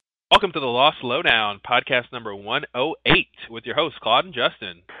Welcome to the Lost Lowdown, podcast number 108, with your hosts, Claude and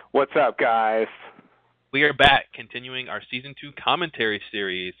Justin. What's up, guys? We are back, continuing our Season 2 commentary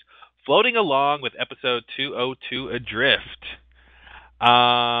series, floating along with episode 202, Adrift.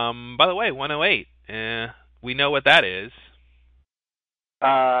 By the way, 108, we know what that is.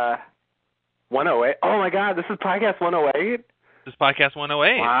 108? Oh my god, this is podcast 108? This is podcast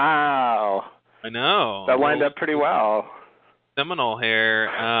 108. Wow. I know. That lined up pretty well. Seminal here.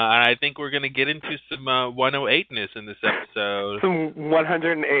 I think we're going to get into some 108-ness in this episode. Some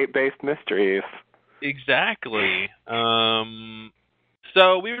 108-based mysteries. Exactly.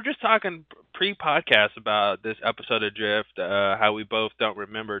 So we were just talking pre-podcast about this episode of Drift, how we both don't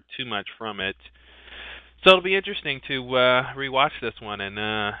remember too much from it. So it'll be interesting to rewatch this one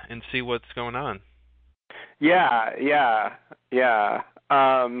and see what's going on. Yeah.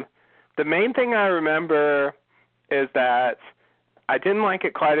 The main thing I remember is that I didn't like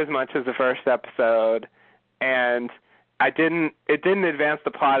it quite as much as the first episode, and it didn't advance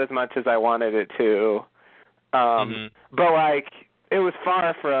the plot as much as I wanted it to. But like, it was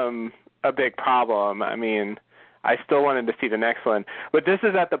far from a big problem. I mean, I still wanted to see the next one. But this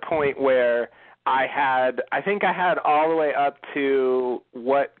is at the point where I think I had all the way up to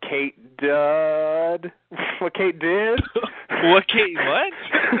what Kate did. What Kate did? What Kate, what?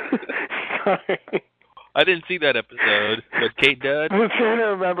 Sorry. I didn't see that episode. What Kate did? I was trying to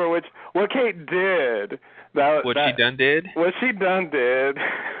remember what Kate did. She done did? What she done did.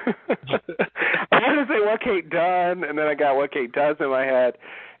 I wanted to say what Kate done, and then I got what Kate does in my head.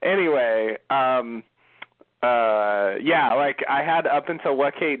 Anyway, like I had up until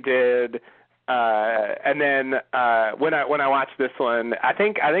what Kate did, and then when I watched this one, I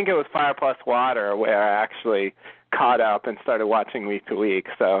think it was Fire Plus Water where I actually caught up and started watching week to week.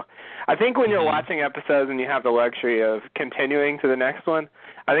 So I think when you're watching episodes and you have the luxury of continuing to the next one,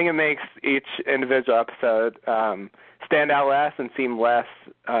 I think it makes each individual episode stand out less and seem less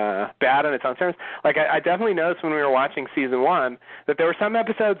bad on its own terms. Like I definitely noticed when we were watching season 1 that there were some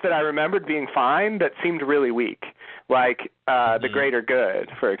episodes that I remembered being fine that seemed really weak, like The Greater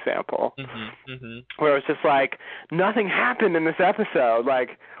Good, for example, where it was just like, nothing happened in this episode.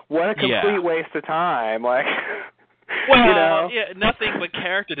 Like, what a complete waste of time. Like, well, nothing but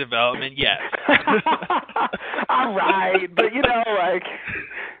character development, yes. All right, but like...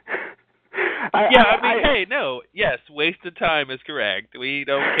 yes, waste of time is correct. We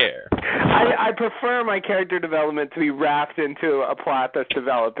don't care. I prefer my character development to be wrapped into a plot that's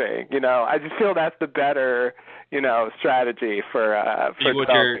developing. I just feel that's the better, strategy for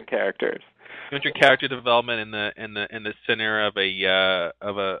developing characters. You want your character development in the center of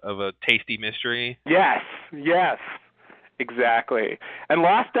a tasty mystery? Yes. Exactly. And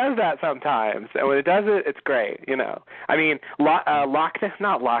Lost does that sometimes. And when it does it, it's great, I mean, not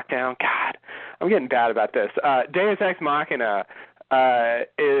Lockdown. God, I'm getting bad about this. Deus Ex Machina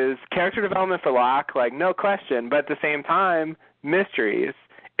is character development for Locke, like, no question. But at the same time, mysteries,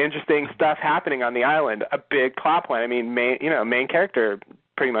 interesting stuff happening on the island, a big plot point. I mean, main character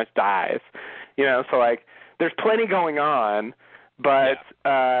pretty much dies. So, like, there's plenty going on. But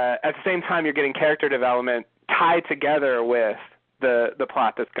at the same time, you're getting character development tied together with the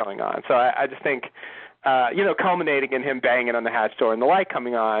plot that's going on. So I just think, culminating in him banging on the hatch door and the light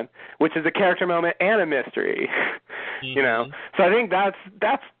coming on, which is a character moment and a mystery, So I think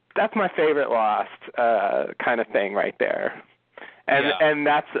that's my favorite Lost kind of thing right there. And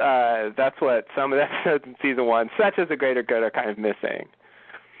that's what some of the episodes in season 1, such as The Greater Good, are kind of missing.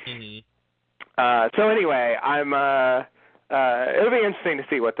 So anyway, it'll be interesting to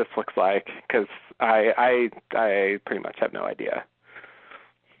see what this looks like, because I pretty much have no idea.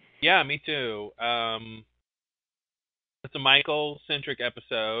 Yeah, me too. It's a Michael-centric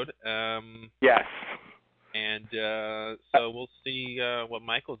episode. Yes. And so we'll see what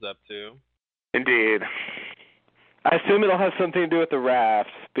Michael's up to. Indeed. I assume it'll have something to do with the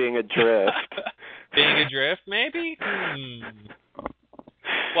raft being adrift. Being adrift, maybe?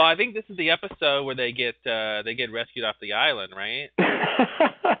 Well, I think this is the episode where they get rescued off the island, right?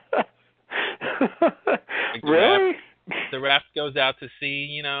 Really? The raft goes out to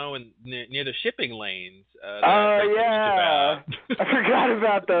sea, and near the shipping lanes. I forgot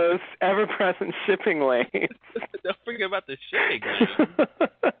about those ever-present shipping lanes. Don't forget about the shipping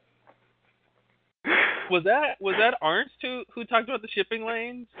lanes. Was that Arnst who talked about the shipping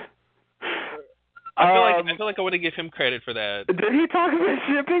lanes? I feel like I want to give him credit for that. Did he talk about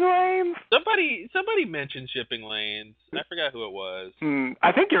shipping lanes? Somebody mentioned shipping lanes. I forgot who it was.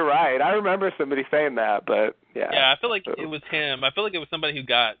 I think you're right. I remember somebody saying that, but yeah. Yeah, I feel like it was him. I feel like it was somebody who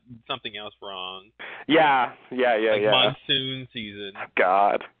got something else wrong. Yeah. Monsoon season.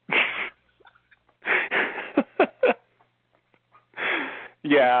 God.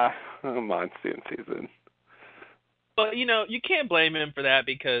 Yeah, monsoon season. Well, you can't blame him for that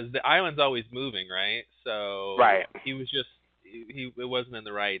because the island's always moving, right? So Right. he was just it wasn't in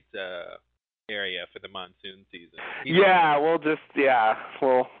the right area for the monsoon season. Yeah, we'll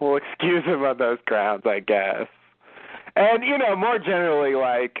excuse him on those grounds, I guess. And more generally,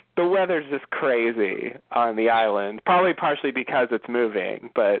 like the weather's just crazy on the island. Probably partially because it's moving,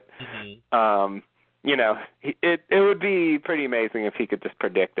 but it would be pretty amazing if he could just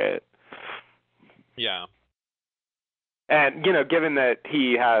predict it. Yeah. And given that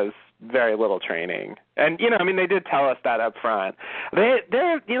he has very little training, and they did tell us that up front. They're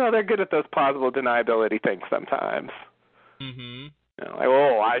good at those plausible deniability things sometimes. Mhm. Like,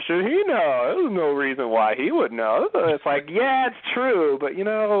 well, why should he know? There's no reason why he would know. It's like, yeah, it's true, but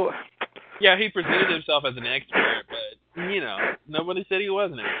Yeah, he presented himself as an expert, but nobody said he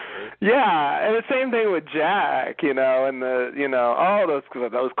was an expert. Yeah, and the same thing with Jack, and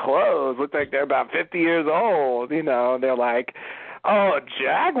those clothes look like they're about 50 years old, they're like, oh,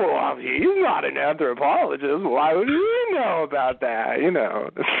 Jack, well, he's not an anthropologist. Why would he know about that,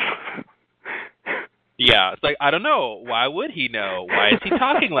 Yeah, it's like, I don't know. Why would he know? Why is he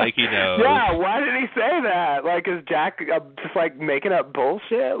talking like he knows? Yeah, why did he say that? Like, is Jack just, like, making up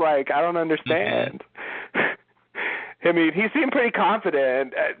bullshit? Like, I don't understand. I mean, he seemed pretty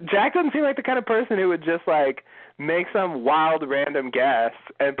confident. Jack doesn't seem like the kind of person who would just, like, make some wild random guess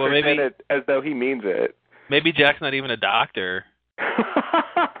and present it as though he means it. Maybe Jack's not even a doctor.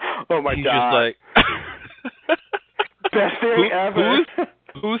 Oh, my He's God. Just like... Best thing ever.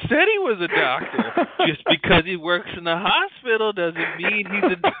 Who said he was a doctor? Just because he works in the hospital doesn't mean he's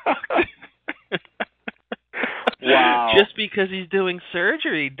a doctor. Wow. Just because he's doing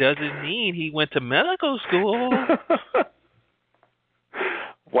surgery doesn't mean he went to medical school.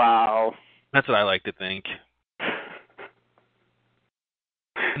 Wow. That's what I like to think.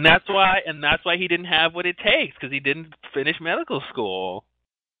 And that's why he didn't have what it takes, because he didn't finish medical school.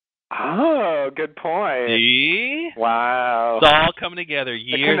 Oh, good point. See? Wow. It's all coming together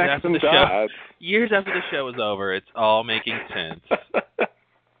years after the show. Years after the show is over, it's all making sense.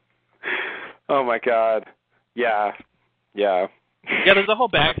 Oh my God. Yeah. Yeah, there's a whole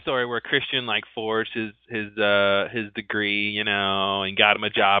backstory where Christian like forged his degree, and got him a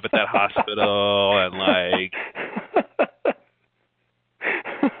job at that hospital and like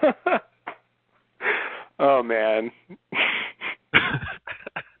oh man.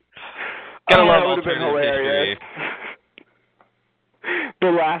 Gotta love that would have been hilarious. The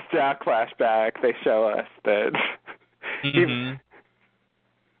last Jack flashback, they show us that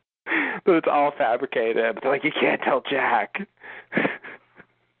that it's all fabricated. But they're like, you can't tell Jack.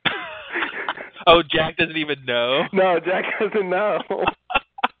 Oh, Jack doesn't even know? No, Jack doesn't know.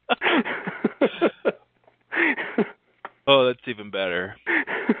 Oh, that's even better.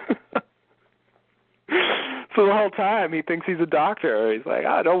 So the whole time he thinks he's a doctor. He's like,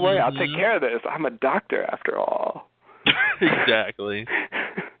 oh, don't worry, I'll take care of this. I'm a doctor after all. Exactly.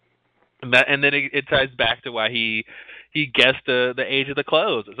 And then it ties back to why he guessed the age of the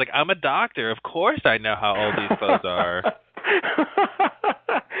clothes. It's like, I'm a doctor. Of course I know how old these clothes are.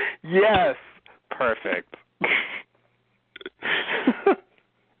 Yes. Perfect.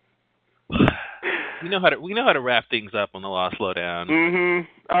 We know how to wrap things up on the Lost Lowdown. Mhm.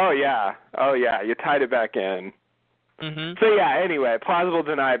 Oh yeah. You tied it back in. Mhm. So yeah. Anyway, plausible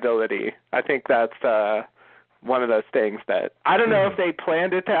deniability. I think that's one of those things that I don't know if they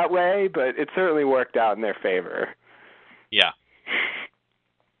planned it that way, but it certainly worked out in their favor. Yeah.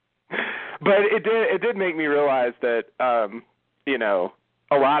 But it did make me realize that a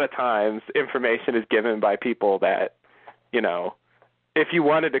lot of times information is given by people that if you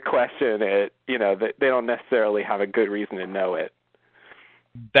wanted to question it, they don't necessarily have a good reason to know it.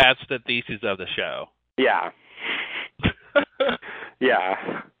 That's the thesis of the show. Yeah.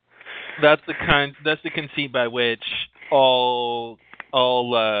 Yeah. That's the conceit by which all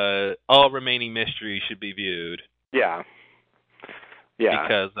remaining mysteries should be viewed. Yeah. Yeah.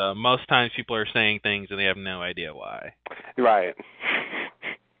 Because most times people are saying things and they have no idea why. Right.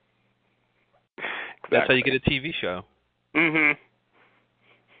 That's how you get a TV show. Mhm.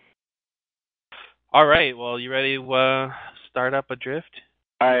 All right. Well, you ready to start up Adrift?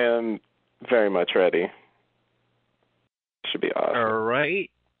 I am very much ready. Should be awesome. All right.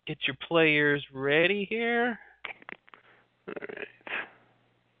 Get your players ready here. All right.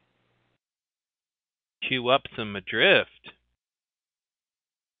 Cue up some Adrift.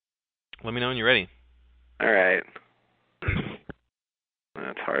 Let me know when you're ready. All right.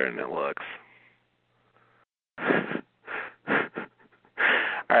 That's harder than it looks.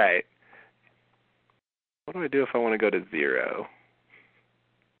 All right. What do I do if I want to go to 0?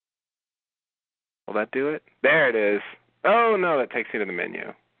 Will that do it? There it is. Oh, no, that takes me to the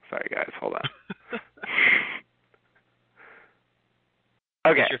menu. Sorry, guys. Hold on.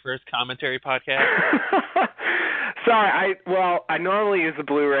 Okay. Is this your first commentary podcast? Sorry, I normally use the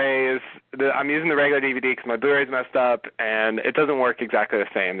Blu-rays. I'm using the regular DVD because my Blu-ray's messed up, and it doesn't work exactly the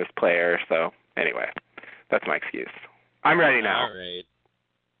same, this player. So, anyway, that's my excuse. I'm ready now.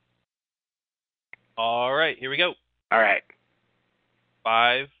 All right, here we go. All right.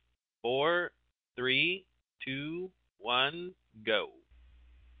 5, 4, 3, 2, 1, go.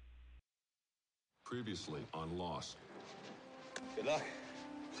 Previously on Lost. Good luck.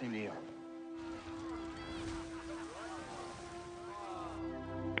 Same to you.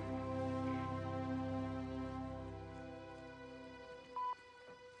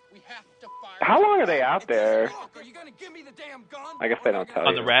 We have to fire. How long are they out there? Are you gonna give me the damn gun? I guess they don't tell you.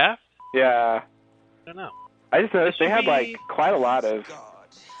 On the raft? Yeah. I don't know. I just noticed This they should had, be- quite a lot of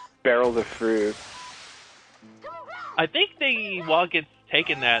barrels of fruit. I think while it gets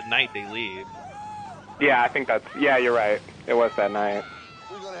taken that night, they leave. Yeah, I think yeah, you're right. It was that night.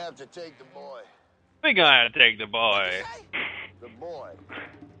 We're gonna have to take the boy. We're gonna take the boy. The boy.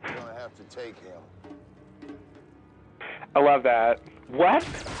 We're gonna have to take him. I love that. What?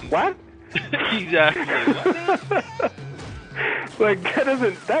 What? Exactly.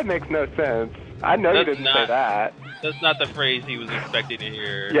 That makes no sense. I know you didn't say that. That's not the phrase he was expecting to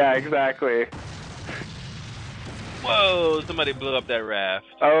hear. Yeah, exactly. Whoa, somebody blew up that raft.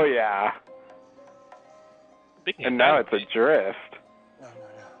 Oh, yeah. Speaking And of now that, it's a drift. No.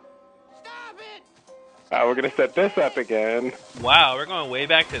 Stop it! Oh, we're going to set this up again. Wow, we're going way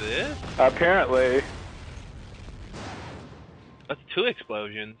back to this? Apparently. That's 2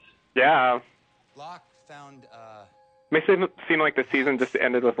 explosions. Yeah. Locke found, Makes it seem like the season just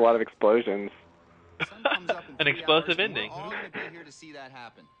ended with a lot of explosions. Sun comes up in An 3 explosive hours, and ending. We're all going to be here to see that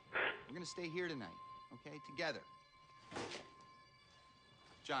happen. We're going to stay here tonight, okay? Together.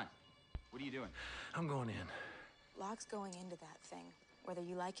 John, what are you doing? I'm going in. Locke's going into that thing, whether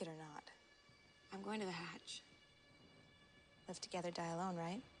you like it or not. I'm going to the hatch. Live together, die alone,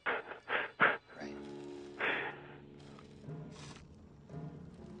 right? Right.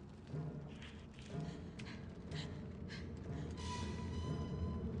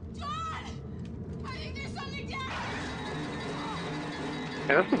 John! I think there's something down!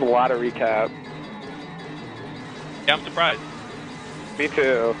 And this is a lot of recap. Yeah, I'm surprised. Me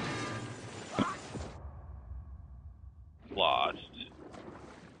too. Lost.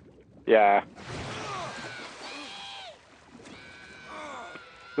 Yeah.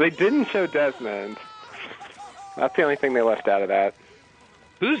 They didn't show Desmond. That's the only thing they left out of that.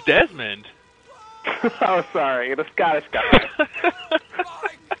 Who's Desmond? Oh, sorry. The Scottish guy.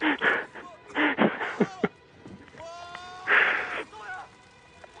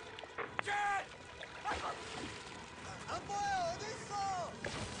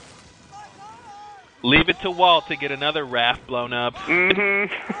 Leave it to Walt to get another raft blown up.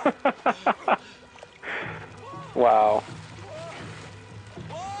 Mm-hmm. Wow.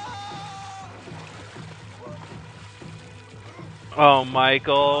 Oh,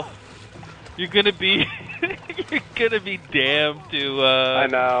 Michael. You're gonna be damned to I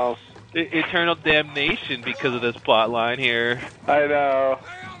know. eternal damnation because of this plot line here. I know.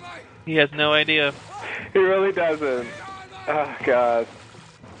 He has no idea. He really doesn't. Oh, God.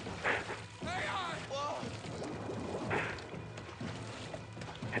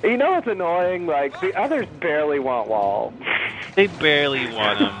 You know what's annoying? The others barely want Walt. They barely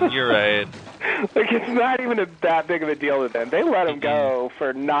want him. You're right. It's not even that big of a deal to them. They let him go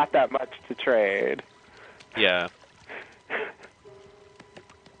for not that much to trade. Yeah.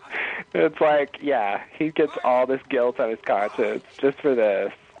 It's he gets all this guilt on his conscience just for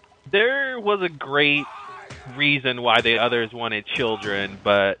this. There was a great reason why the others wanted children,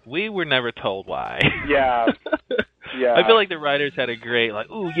 but we were never told why. Yeah. Yeah. I feel like the writers had a great,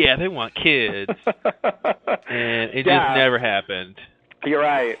 ooh, yeah, they want kids. And it just never happened. You're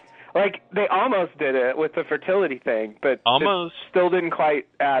right. They almost did it with the fertility thing, but almost it still didn't quite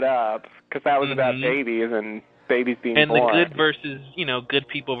add up, because that was about babies and babies being born. And the good versus, good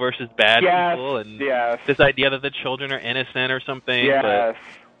people versus bad people, and this idea that the children are innocent or something. Yes.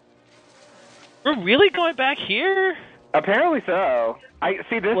 But we're really going back here? Apparently so. This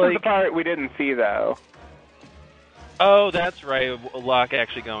is the part we didn't see, though. Oh, that's right. Locke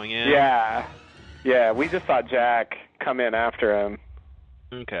actually going in. Yeah. Yeah, we just saw Jack come in after him.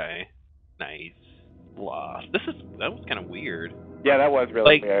 Okay. Nice. Lost. That was kind of weird. Yeah, that was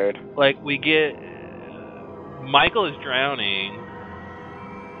really weird. We get... Michael is drowning,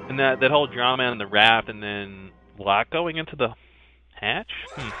 and that whole drama on the raft, and then Locke going into the Hatch?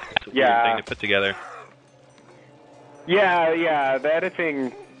 That's a weird Yeah. thing to put together. Yeah, the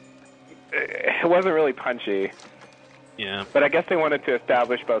editing, it wasn't really punchy. Yeah. But I guess they wanted to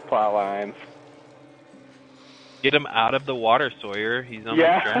establish both plot lines. Get him out of the water, Sawyer. He's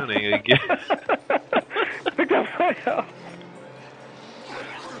almost drowning again. Pick up my help.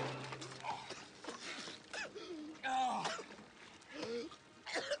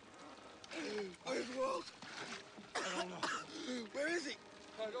 Where's Walt? I don't know. Where is he?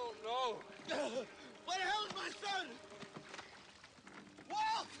 I don't know. Where the hell is my son?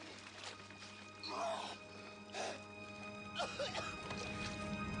 Walt!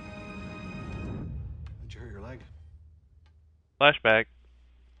 Did you hurt your leg? Flashback.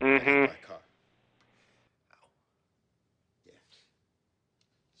 Mm-hmm. My car. Yeah.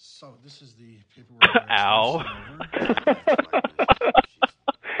 So this is the paperwork. Ow.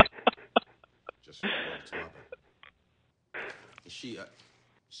 Just for Walt's mother. She,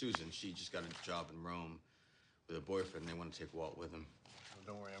 Susan, she just got a job in Rome with her boyfriend. They want to take Walt with them. Oh,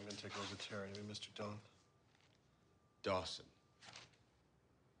 don't worry, I'm going to take over Terry. Maybe Mr. Dawson.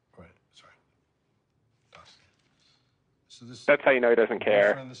 Right, sorry. Dawson. So this. That's how you know he doesn't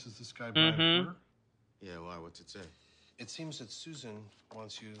care. Boyfriend, this is this guy, Brian Porter. Yeah, why? What's it say? It seems that Susan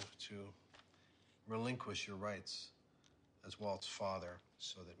wants you to relinquish your rights as Walt's father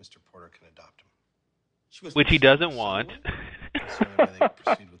so that Mr. Porter can adopt him. Which he doesn't want. That's the only way they can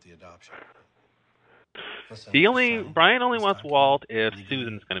proceed with the adoption. Listen, Brian only wants Walt if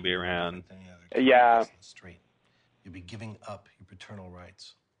Susan's going to be around. Yeah. Straight. You'll be giving up your paternal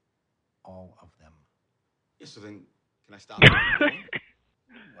rights. All of them. Yeah, so then, can I stop? Well,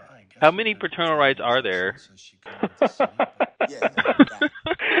 I guess How many paternal rights are there? so she can leave the city, but Yeah.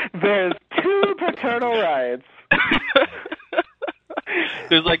 There's 2 paternal rights.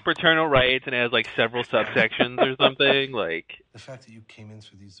 There's like paternal rights and it has like several subsections or something. Like the fact that you came in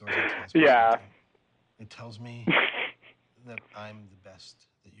through these doors, it tells me Yeah. something. It tells me that I'm the best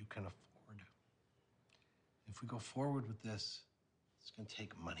that you can afford. If we go forward with this, it's going to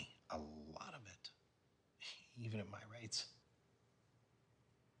take money, a lot of it, even at my rates.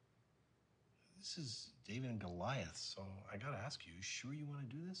 This is David and Goliath, so I got to ask you, sure you want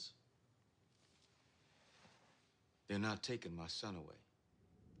to do this? They're not taking my son away.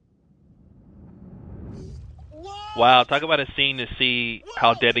 wow, talk about a scene to see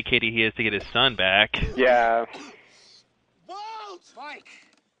how dedicated he is to get his son back. Yeah. Walt! Mike,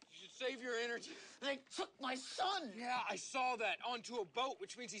 you should save your energy. They took my son! Yeah, I saw that. Onto a boat,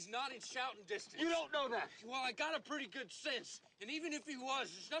 which means he's not in shouting distance. You don't know that. Well, I got a pretty good sense. And even if he was,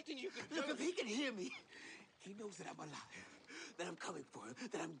 there's nothing you can do. Look, if he can hear me, he knows that I'm alive, that I'm coming for him,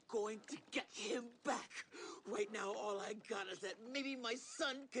 that I'm going to get him back. Right now, all I got is that maybe my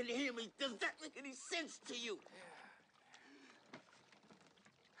son can hear me. Does that make any sense to you?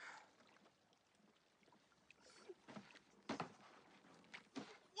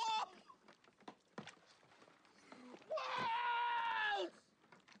 Whoa!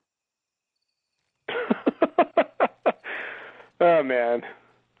 Oh, man.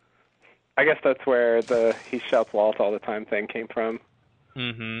 I guess that's where the he shouts Walt all the time thing came from.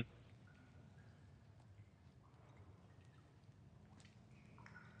 Mm-hmm.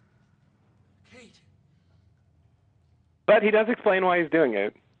 Kate. But he does explain why he's doing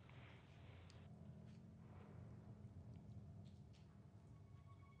it.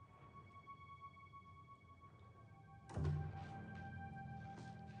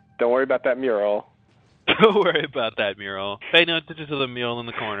 Don't worry about that mural. Don't worry about that mural. Pay no attention to the mural in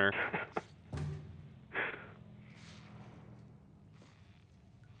the corner.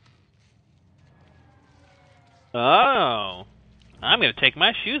 Oh. I'm going to take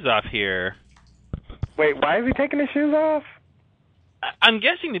my shoes off here. Wait, why is he taking his shoes off? I'm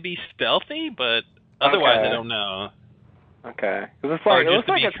guessing to be stealthy, but otherwise Okay. I don't know. Okay. It looks Or like, it just looks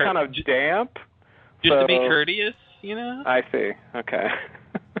to like be it's kind of damp. Just to be So- courteous, you know? I see. Okay.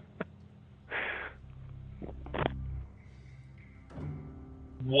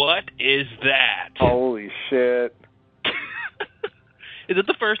 What is that? Holy shit. Is it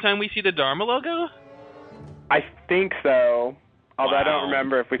the first time we see the Dharma logo? I think so. Although I don't Wow.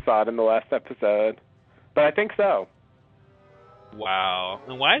 remember if we saw it in the last episode. But I think so. Wow.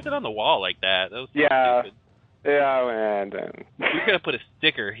 And why is it on the wall like that? That was so Yeah. stupid. Yeah, and We could have put a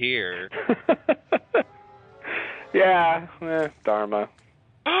sticker here. yeah, Dharma.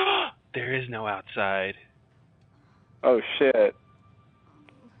 There is no outside. Oh shit.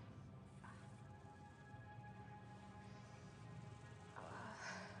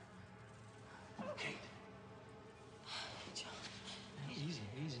 Easy.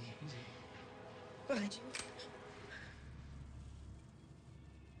 Behind you.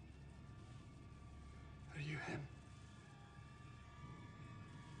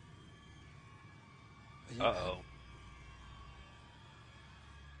 Uh-oh.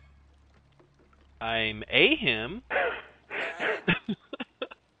 I'm a him.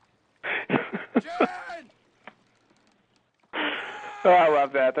 Jen! Oh, I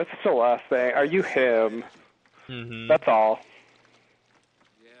love that. That's the last thing. Are you him? Mm-hmm. That's all.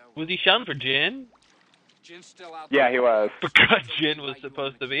 Was he shouting for Jen? Jen's still out Yeah, there. he was. Because Jen was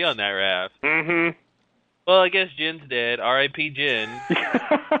supposed to be on that raft. Mm-hmm. Well, I guess Jen's dead. R.I.P. Jen.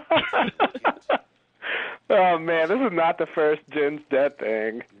 Oh, man, this is not the first Jen's dead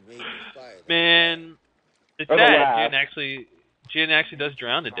thing. Man, it's Or the sad. last. Jen actually does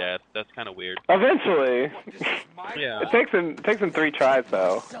drown to death. That's kind of weird. Eventually. Yeah. It takes him 3 tries,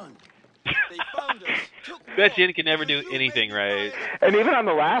 though. They found us. Took Bet more. Jen can never do anything right. And even on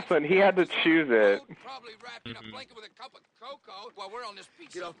the last one, he had to choose it. Probably wrapped in a blanket with a cup of cocoa while we're on this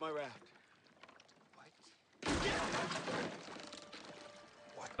piece. Get off my raft.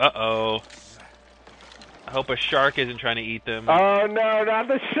 Uh-oh. I hope a shark isn't trying to eat them. Oh, no, not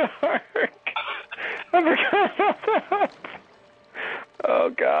the shark. I forgot about that. Oh,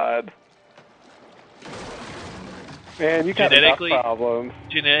 God. Man, you got enough problems.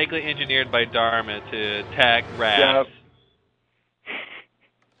 Genetically engineered by Dharma to attack rafts.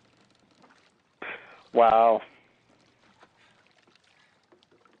 Yep. Wow.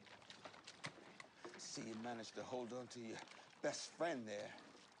 See, you managed to hold on to your best friend there.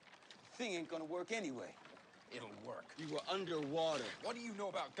 The thing ain't gonna work anyway. It'll work. You were underwater. What do you know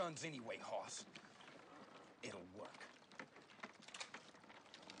about guns anyway, Hoss? It'll work.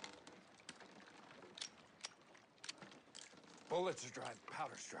 Bullets are dry,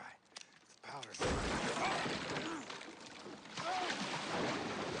 powder's dry. The powder's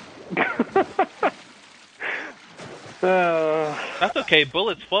dry. That's okay.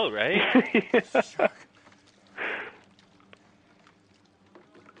 Bullets float, right? Yeah.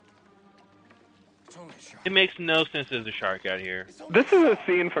 It makes no sense there's a shark out here. This is a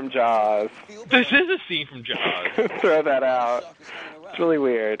scene from Jaws. This is a scene from Jaws. Throw that out. It's really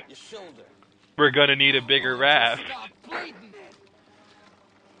weird. We're gonna need a bigger raft. Stop bleeding.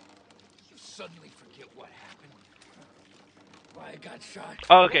 You suddenly forget what happened. Why I got shot.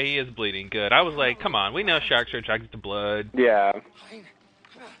 Oh, okay, he is bleeding. Good. I was like, come on. We know sharks are attracted to blood. Yeah. Thank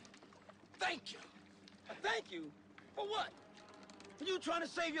you. Thank you? For what? For you trying to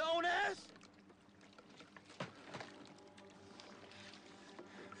save your own ass?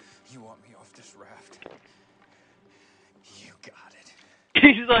 You want me off this raft? You got it.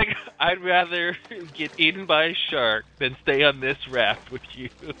 He's like, I'd rather get eaten by a shark than stay on this raft with you.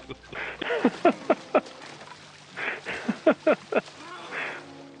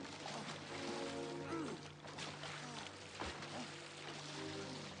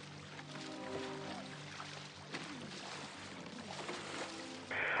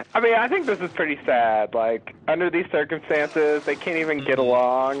 I mean, I think this is pretty sad. Like, under these circumstances, they can't even get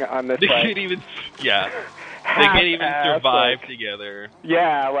along on this, They like... can't even, yeah. They can't even survive like, together.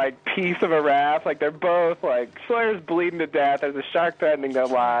 Yeah, like, piece of a raft. Like, they're both, like, Sawyer's bleeding to death. There's a shark threatening their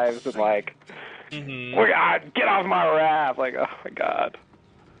lives. And, like, get off my raft. Like, oh, my God.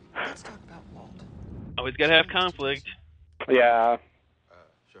 Let's talk about Walt. Always gotta have conflict. Yeah.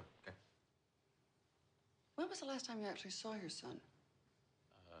 Sure, okay. When was the last time you actually saw your son?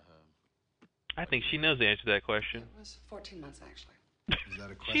 I think she knows the answer to that question. It was 14 months, actually. Is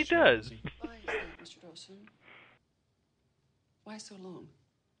that a question? She does. Why is that, Mr. Dawson? Why so long?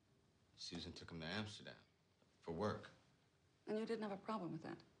 Susan took him to Amsterdam for work. And you didn't have a problem with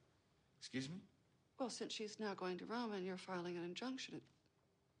that? Excuse me? Well, since she's now going to Rome and you're filing an injunction, it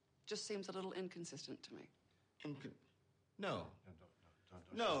just seems a little inconsistent to me. No.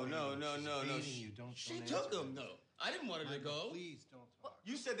 No. No. She took him, though. I didn't want her to go. Please don't talk.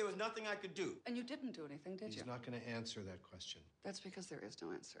 You said there was nothing I could do. And you didn't do anything, did you? He's not going to answer that question. That's because there is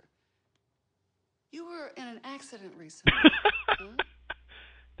no answer. You were in an accident recently. Huh?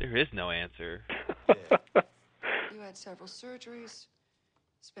 There is no answer. You had several surgeries,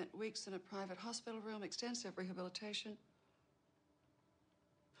 spent weeks in a private hospital room, extensive rehabilitation.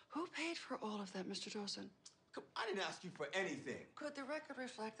 Who paid for all of that, Mr. Dawson? I didn't ask you for anything. Could the record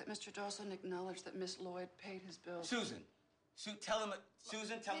reflect that Mr. Dawson acknowledged that Miss Lloyd paid his bills? Susan, tell him that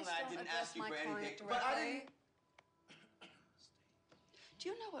I didn't ask you for anything. But I didn't. Do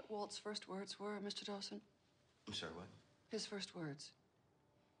you know what Walt's first words were, Mr. Dawson? I'm sorry, what? His first words.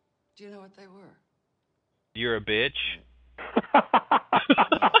 Do you know what they were? You're a bitch.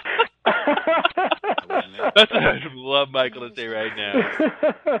 That's what I'd love Michael to say right now.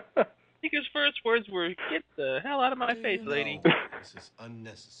 I think his first words were, "Get the hell out of my face, lady." This is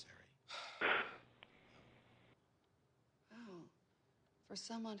unnecessary. Oh. For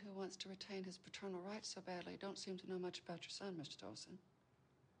someone who wants to retain his paternal rights so badly, you don't seem to know much about your son, Mr. Dawson.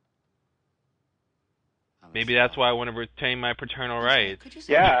 Maybe that's why I want to retain my paternal rights.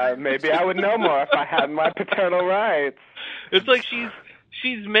 Yeah, maybe I would know more if I had my paternal rights. It's like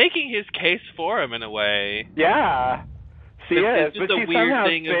she's making his case for him in a way. Yeah, she is, but she's somehow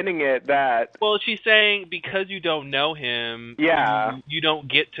spinning it that. Well, she's saying because you don't know him, yeah, you don't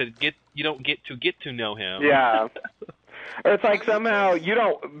get to know him. Yeah. Or it's like somehow you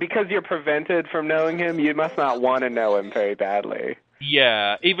don't, because you're prevented from knowing him, you must not want to know him very badly.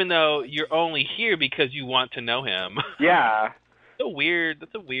 Yeah, even though you're only here because you want to know him. Yeah. That's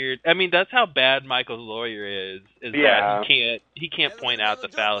a weird. I mean, that's how bad Michael's lawyer is yeah. that he can't point out the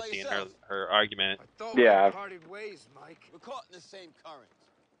fallacy in her argument. Yeah. Parted ways, Mike. We're caught in the same current.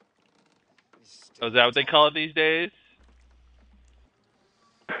 Oh, is that what they call it these days?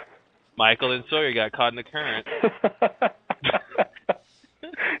 Michael and Sawyer got caught in the current.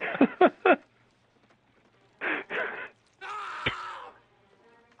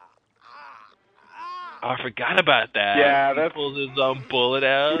 Oh, I forgot about that. Yeah, he pulls his own bullet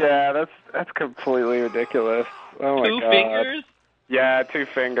out. Yeah, that's completely ridiculous. Oh my God. 2 fingers? Yeah, 2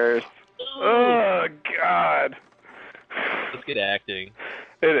 fingers. Oh God. That's good acting.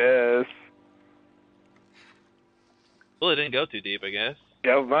 It is. Well, it didn't go too deep, I guess.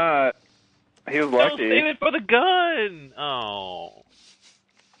 Guess not. He was lucky. Save it for the gun. Oh.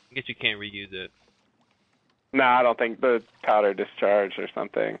 I guess you can't reuse it. No, I don't think the powder discharged or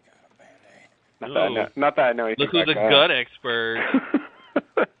something. Not that I know anything. Look who's a gun expert.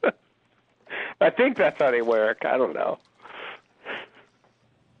 I think that's how they work. I don't know.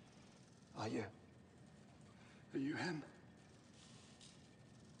 Are you him?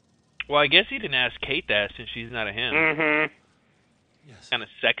 Well, I guess he didn't ask Kate that since she's not a him. Mm-hmm. Yes. Kind of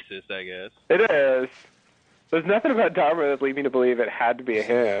sexist, I guess. It is. There's nothing about Dharma that leads me to believe it had to be a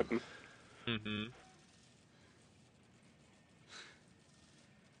him. Mm-hmm.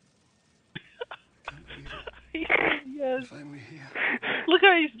 Yes. Finally here. Look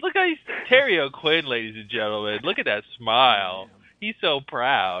how he's Terry O'Quinn, ladies and gentlemen. Look at that smile. He's so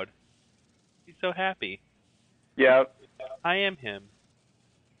proud. He's so happy. Yep. I am him.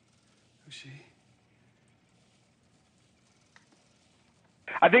 Who's she?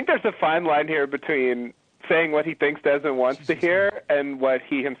 I think there's a fine line here between saying what he thinks Desmond wants to hear and what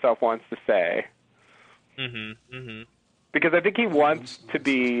he himself wants to say. Mm-hmm. Mm-hmm. Because I think he wants to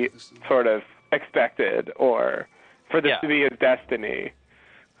be sort of expected or for this to be his destiny.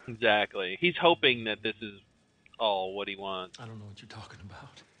 Exactly. He's hoping that this is all what he wants. I don't know what you're talking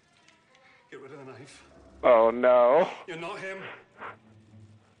about. Get rid of the knife. Oh, no. You're not him.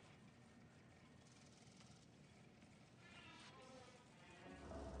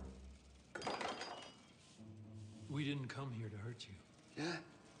 We didn't come here to hurt you. Yeah?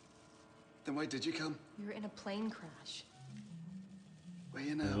 Then why did you come? We were in a plane crash. Where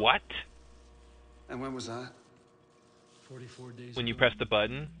you now? What? And when was that? 44 days When ago. you press the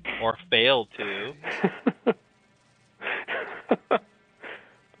button or fail to.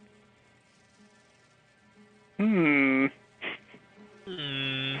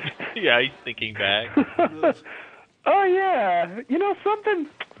 Yeah, he's thinking back. Oh yeah, you know something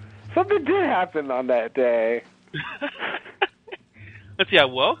did happen on that day. Let's see. I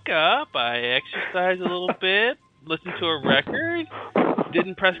woke up. I exercised a little bit. Listened to a record.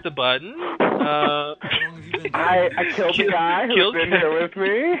 Didn't press the button. I killed the guy who's been here with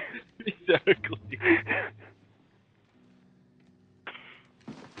me. Exactly.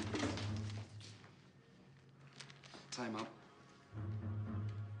 Time up.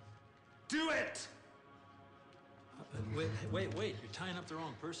 Do it! Wait. You're tying up the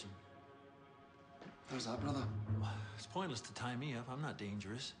wrong person. How's that, brother? It's pointless to tie me up. I'm not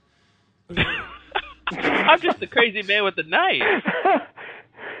dangerous. I'm just the crazy man with the knife.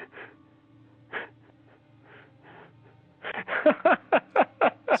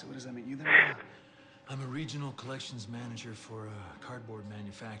 So what does that mean? You then? I'm a regional collections manager for a cardboard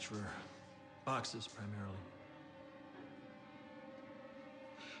manufacturer. Boxes, primarily.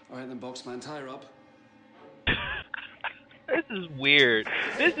 All right, then, Boxman, tie her up. This is weird.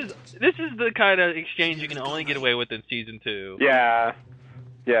 This is the kind of exchange you can only get away with in season 2. Yeah.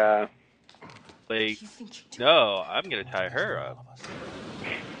 Like, no, I'm gonna tie her up.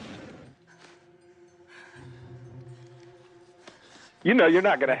 You know you're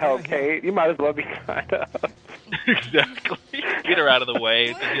not gonna help Kate. You might as well be tied up. Exactly. Get her out of the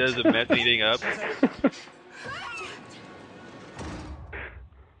way so she doesn't mess anything up.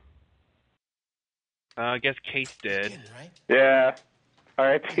 I guess Kate's dead. Yeah.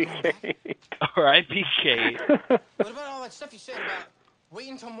 R.I.P. Kate. R.I.P. Kate. What about all that stuff you said about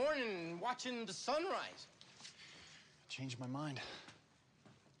waiting till morning and watching the sunrise. Changed my mind.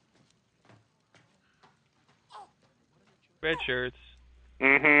 Red shirts.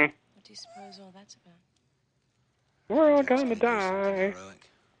 Mm-hmm. What do you suppose all that's about? We're all gonna die.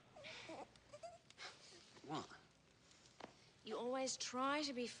 What? You always try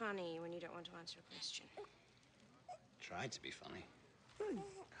to be funny when you don't want to answer a question. Tried to be funny.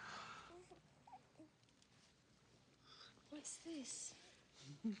 What's this?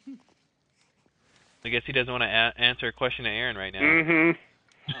 I guess he doesn't want to answer a question to Aaron right now. Mm-hmm.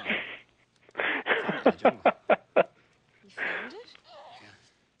 You found it?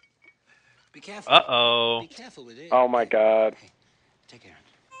 Be careful. Uh-oh. Be careful with it. Oh my God. Hey, take Aaron.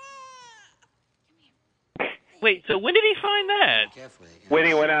 Wait, so when did he find that? Be careful with it. When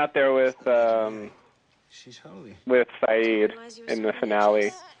he went out there with She's holy. Saeed in the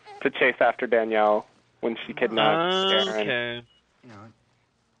finale to chase after Danielle when she kidnapped Aaron. Okay. You know,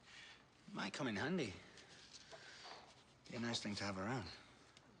 it might come in handy. Be a nice thing to have around.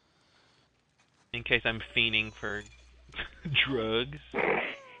 In case I'm fiending for drugs.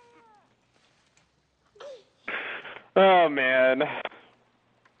 Oh man.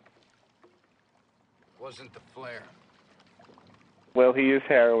 Wasn't the flare. Will he use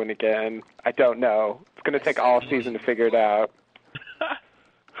heroin again? I don't know. It's gonna take all season to figure it out.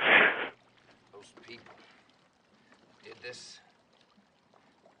 Those people did this.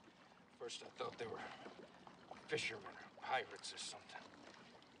 First I thought they were fishermen or pirates or something.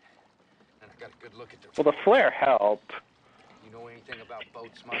 Then I got a good look at their Well, the flare helped. You know anything about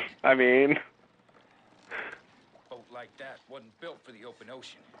boats, Mike? I mean, A boat like that wasn't built for the open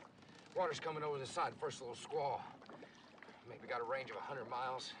ocean. Water's coming over the side, first little squall. Maybe got a range of 100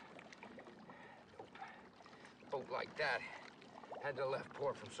 miles. Nope. A boat like that had to left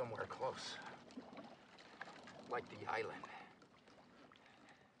port from somewhere close. Like the island.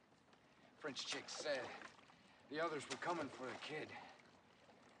 French chick said the others were coming for the kid.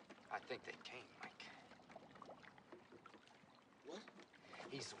 I think they came, Mike. What?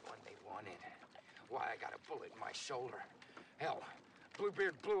 He's the one they wanted. Why, I got a bullet in my shoulder. Hell,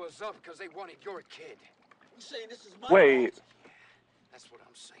 Bluebeard blew us up because they wanted your kid. You saying this is my wait. fault? That's what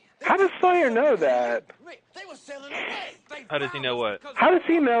I'm saying. How does Sawyer know that? They were sailing away. How does he know what? How does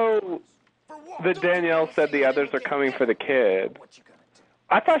he know that Danielle said the others are coming for the kid?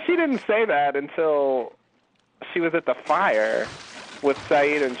 I thought she didn't say that until she was at the fire with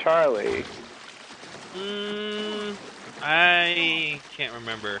Saeed and Charlie. I can't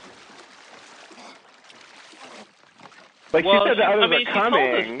remember. Like, well, she said the others she are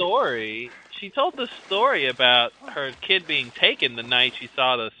coming. told the story. She told the story about her kid being taken the night she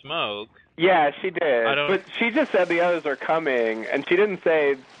saw the smoke. Yeah, she did. But she just said the others are coming, and she didn't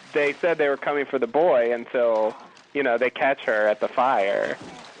say they said they were coming for the boy until, you know, they catch her at the fire.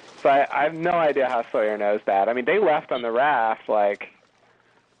 So I have no idea how Sawyer knows that. I mean, they left on the raft, like,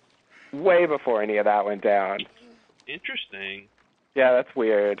 way before any of that went down. Interesting. Yeah, that's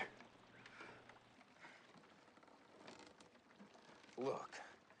weird. Look.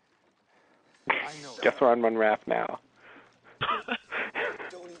 I know. Guess we're on one raft now.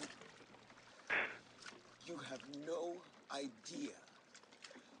 Don't even. You have no idea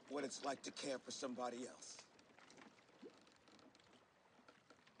what it's like to care for somebody else.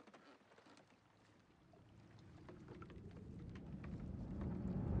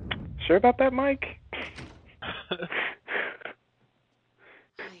 Sure about that, Mike?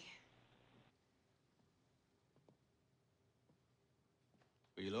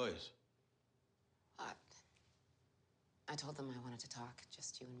 Were you lawyers? I told them I wanted to talk,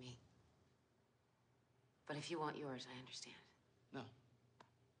 just you and me. But if you want yours, I understand. No.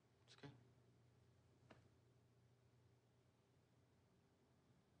 It's okay.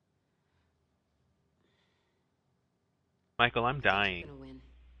 Michael, I'm dying. You're gonna win.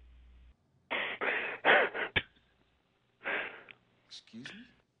 Excuse me?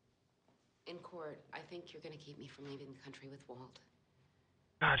 In court, I think you're gonna keep me from leaving the country with Walt.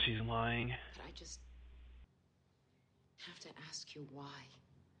 God, she's lying. But I just have to ask you why.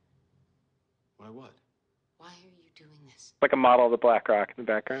 Why what? Why are you doing this? Like a model of the Black Rock in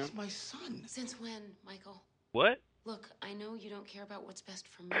the background. It's my son. Since when, Michael? What? Look, I know you don't care about what's best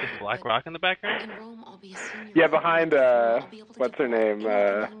for me. Is Black Rock in the background? In Rome, I'll be a senior. Yeah, behind, what's her name?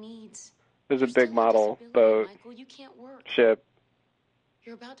 There's a big model boat, Michael, you can't work. ship.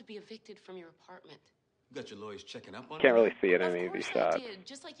 You're about to be evicted from your apartment. You got your lawyers checking up on Can't me? really see it in any of these I shots. did,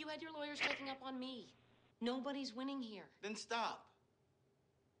 just like you had your lawyers checking up on me. Nobody's winning here. Then stop.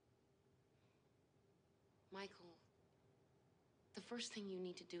 Michael, the first thing you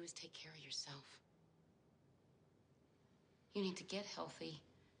need to do is take care of yourself. You need to get healthy.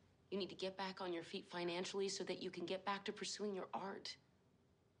 You need to get back on your feet financially so that you can get back to pursuing your art.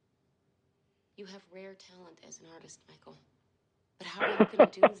 You have rare talent as an artist, Michael. But how are you going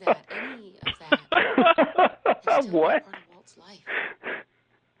to do that? Any of that? And still What? be part of Walt's life.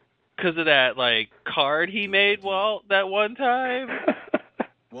 Because of that, like, card he made Walt that one time.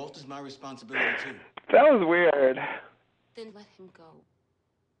 Walt is my responsibility, too. That was weird. Then let him go.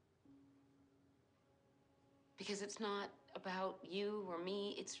 Because it's not about you or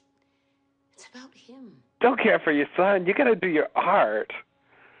me. It's about him. Don't care for your son. You gotta do your art.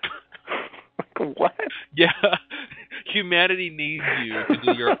 Like, what? Yeah. Humanity needs you to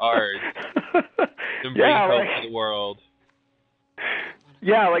do your art and bring Yeah, hope like, to the world.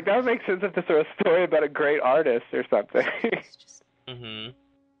 yeah, like that would make sense if this were a story about a great artist or something. Mm-hmm.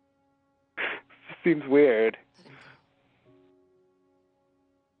 Seems weird.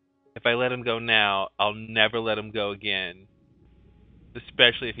 If I let him go now, I'll never let him go again.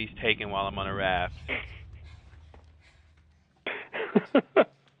 Especially if he's taken while I'm on a raft.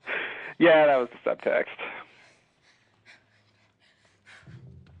 Yeah, that was the subtext.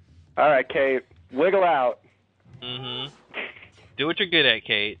 All right, Kate, wiggle out. Mm-hmm. Do what you're good at,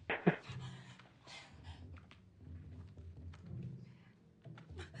 Kate.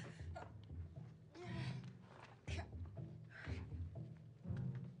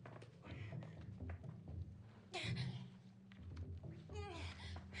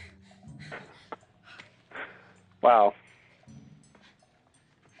 Wow.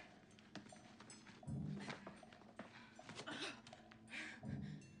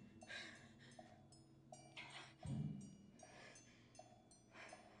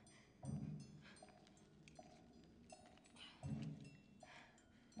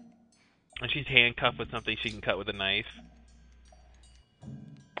 And she's handcuffed with something she can cut with a knife.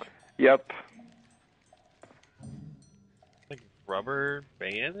 Yep. Like rubber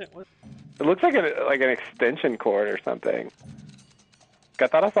band? What? It looks like an extension cord or something. I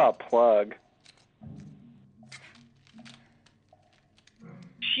thought I saw a plug.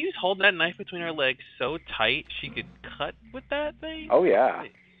 She was holding that knife between her legs so tight she could cut with that thing? Oh, yeah.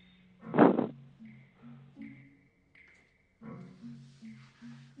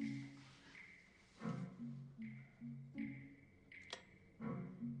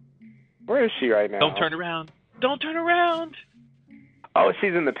 Where is she right now? Don't turn around. Don't turn around. Oh,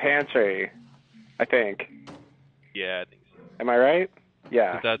 she's in the pantry, I think. Yeah, I think so. Am I right?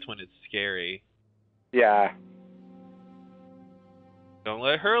 Yeah. 'Cause that's when it's scary. Yeah. Don't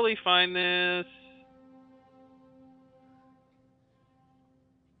let Hurley find this.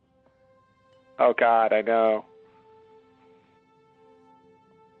 Oh, God, I know.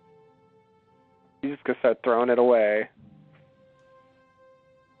 He's just going to start throwing it away.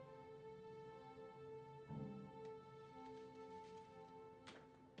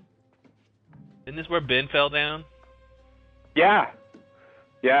 Isn't this where Ben fell down? Yeah.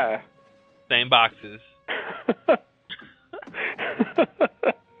 Yeah. Same boxes.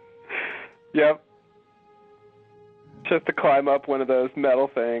 Yep. Just to climb up one of those metal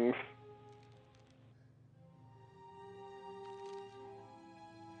things.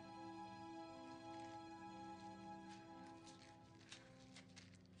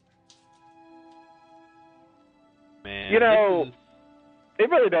 Man, You know, this is... it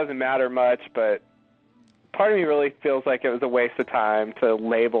really doesn't matter much, but part of me really feels like it was a waste of time to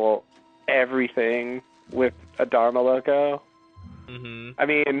label everything with a Dharma logo. Mm-hmm. I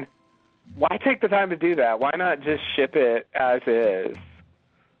mean, why take the time to do that? Why not just ship it as is?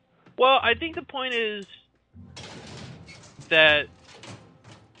 Well, I think the point is that,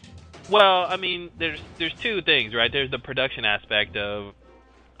 well, I mean, there's two things, right? There's the production aspect of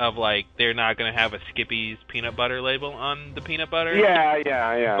like they're not going to have a Skippy's peanut butter label on the peanut butter.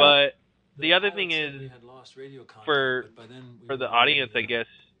 Yeah. But the other thing is for the audience, I guess,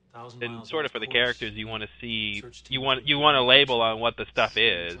 and sort of for the characters, you want to see you want a label on what the stuff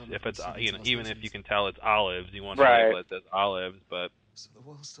is. If it's even if you can tell it's olives, you want to label it as olives, but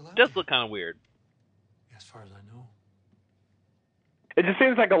just look kind of weird. As far as I know. It just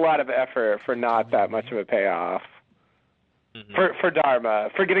seems like a lot of effort for not that much of a payoff. Mm-hmm. For Dharma,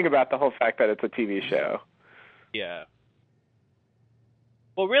 forgetting about the whole fact that it's a TV show. Yeah.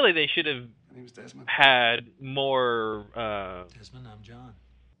 Well, really, they should have had more. Desmond, I'm John.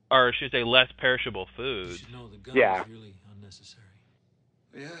 Or I should say, less perishable foods. You should know the gun is really unnecessary.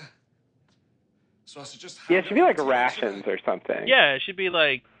 Yeah. So I should just... Yeah, it should be like rations or something. Yeah, it should be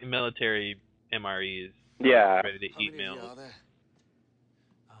like military MREs. Yeah. Ready to eat meals.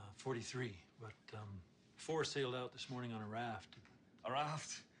 43, but 4 sailed out this morning on a raft. A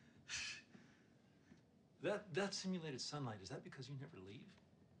raft? That simulated sunlight, is that because you never leave?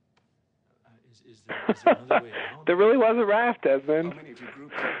 Is there another way out? There really was a raft, Desmond. How many of your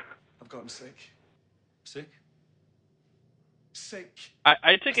group have gotten sick? Sick? Sick.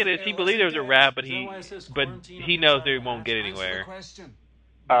 I took it as he believed there was a raft, but Is that why it says but quarantine he on the knows inside they of the won't hatch? get Answer the anywhere question.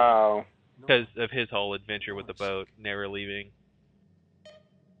 Oh. because of his whole adventure with the boat, never leaving.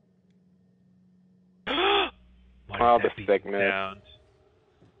 Oh, the sickness. Sound?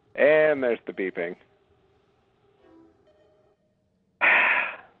 And there's the beeping.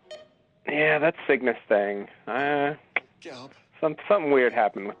 Yeah, that Cygnus thing. Get up. Something weird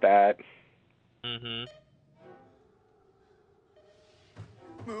happened with that. Mm-hmm.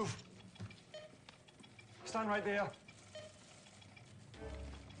 Move. Stand right there.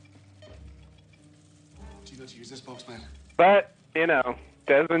 Do you know to use this box, man? But, you know,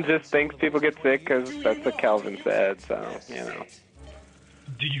 Desmond just thinks people get sick because that's what Kelvin said, so, you know.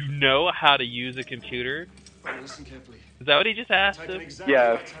 Do you know how to use a computer? Listen carefully. Is that what he just asked him? Exactly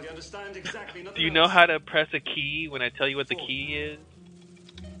Yes. right. You understand exactly. Do you know how to press a key when I tell you what the key is?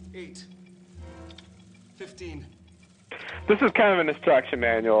 8. 15. This is kind of an instruction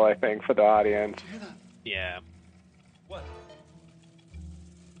manual, I think, for the audience. Did you hear that? Yeah. What?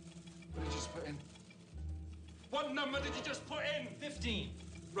 What did you just put in? What number did you just put in? 15.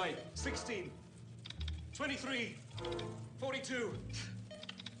 Right. 16. 23. 42.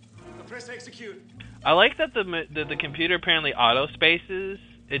 Now press execute. I like that the computer apparently auto spaces.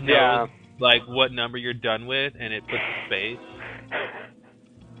 It knows Yeah. like what number you're done with, and it puts a space.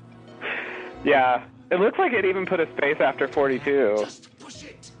 Yeah. It looks like it even put a space after 42. Just push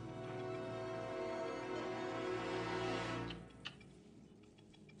it.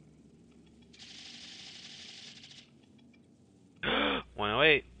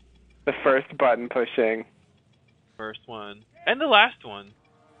 .108. The first button pushing. First one. And the last one.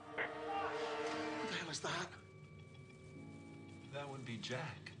 What the hell is that? That would be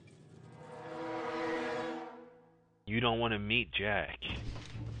Jack. You don't want to meet Jack.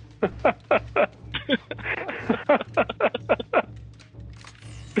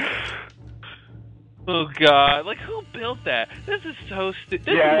 Oh God! Like, who built that? This is so stupid.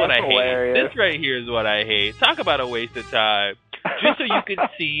 This is what I hate. Hilarious. This right here is what I hate. Talk about a waste of time. Just so you can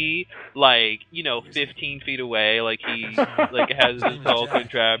see, like, 15 feet away, like he has this whole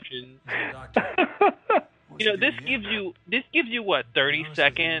contraption. This gives you what,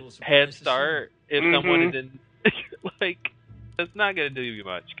 30-second head start if someone is in. Like, that's not gonna do you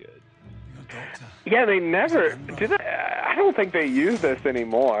much good. Yeah, they never did. I don't think they use this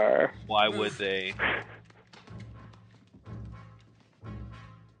anymore. Why would they?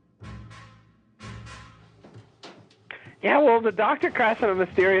 Yeah, well, the doctor crashed on a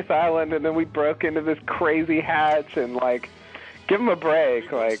mysterious island, and then we broke into this crazy hatch, and, like, give him a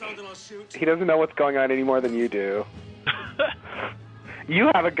break. Like, he doesn't know what's going on any more than you do.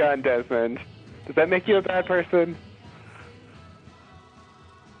 You have a gun, Desmond. Does that make you a bad person?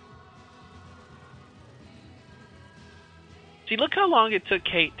 See, look how long it took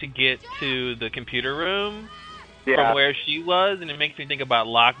Kate to get to the computer room Yeah. from where she was, and it makes me think about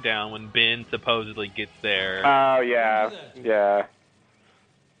Lockdown when Ben supposedly gets there. Oh, yeah. Yeah.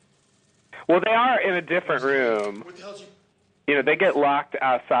 Well, they are in a different room. What the hell's you? They get locked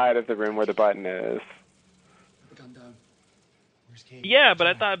outside of the room where the button is. Put the gun down. Where's Kate? Yeah, but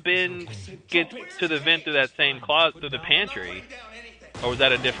I thought Ben gets to the vent through that same closet, through the pantry. Or was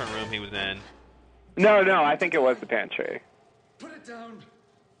that a different room he was in? No, I think it was the pantry. Put it down.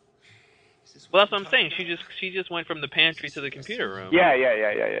 Well, that's what I'm saying. She just went from the pantry to the computer room.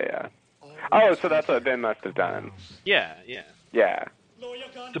 Yeah. Oh, so that's what Ben must have done. Yeah. Yeah.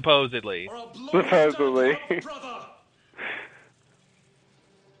 Supposedly. Supposedly.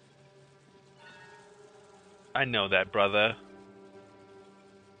 I know that, brother.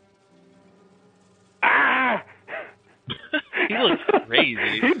 Ah! He looks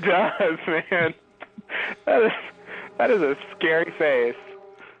crazy. He does, man. That is a scary face.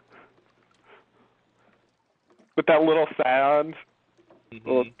 With that little sound. Mm-hmm.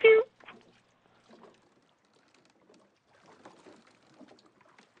 Little toot.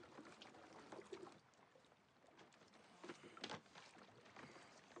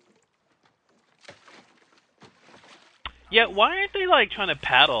 Yeah, why aren't they, like, trying to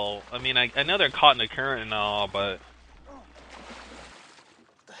paddle? I mean, I know they're caught in the current and all, but...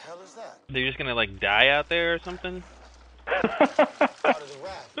 The hell is that? They're just gonna, like, die out there or something? Part of the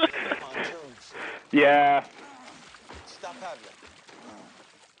raft. Pontoons. Yeah. Stop having it.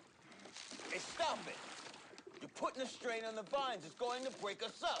 Hey, stop it. You're putting a strain on the vines. It's going to break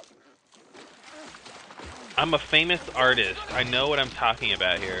us up. I'm a famous artist. I know what I'm talking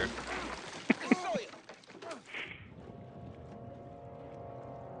about here. Hey, Sawyer,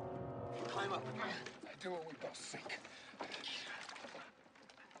 I'll sink.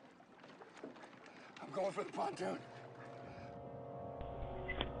 I'm going for the pontoon.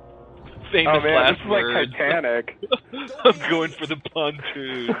 Famous Oh man, last this is like words. Titanic. I'm going for the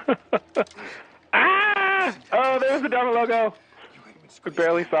pontoon. Ah! Oh, there's the Dharma logo. We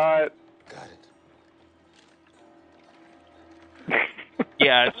barely saw it. Got it.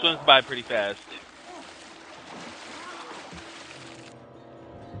 Yeah, it swims by pretty fast.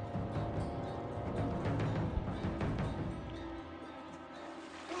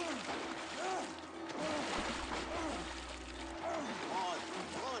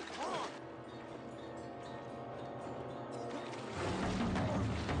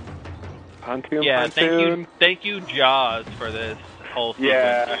 Pontoon, Yeah, pontoon. thank you, Jaws, for this whole sequence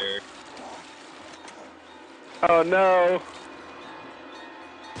Yeah. here. Oh no.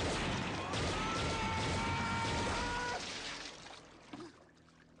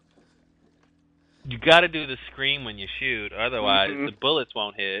 You got to do the scream when you shoot, otherwise Mhm. the bullets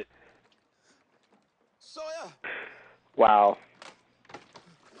won't hit. Sawyer! Wow.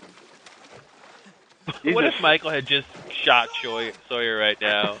 What if Jesus. Michael had just shot Sawyer right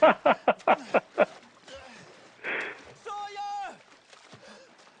now? Sawyer!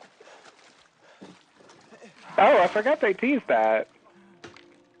 Oh, I forgot they teased that.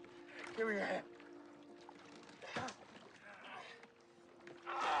 Give me your hand.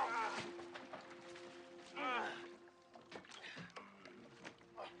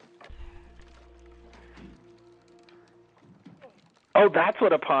 Oh, that's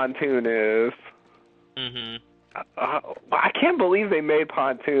what a pontoon is. Mm-hmm. I can't believe they made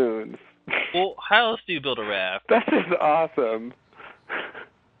pontoons. Well, how else do you build a raft? That is awesome.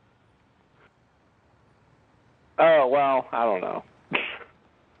 Oh, well, I don't know.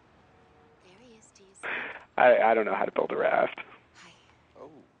 I don't know how to build a raft.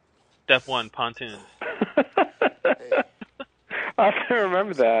 Step 1, pontoons. I have to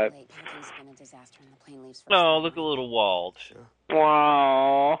remember that. Oh, look a little Walt.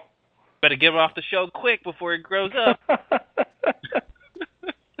 Wow. Better get him off the show quick before he grows up.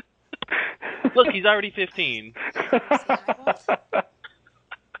 Look, he's already 15.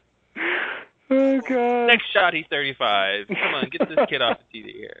 Oh, God. Next shot, he's 35. Come on, get this kid off the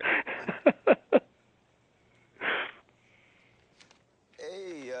TV here.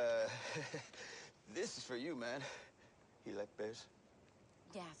 Hey, this is for you, man. You like bears?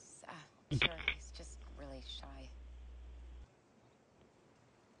 Yes, sure. He's just really shy.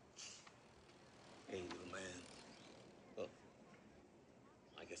 Hey, little man. Well,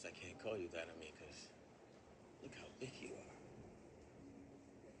 I guess I can't call you that, because look how big you are.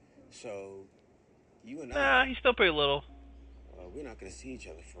 So, you and Nah, he's still pretty little. we're not going to see each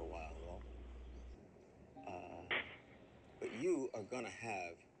other for a while, though. But you are going to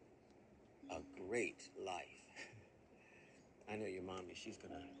have a great life. I know your mommy, she's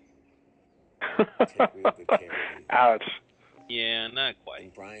going to take real good care of you. Ouch. Yeah, not quite.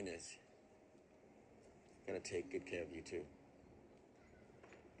 And Brian is going to take good care of you, too.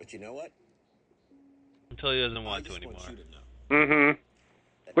 But you know what? Until he doesn't want to anymore. Want you to know. Mm-hmm.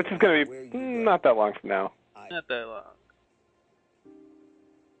 Which is going to be not that long from now. Not that long.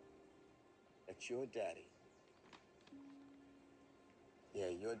 That your daddy,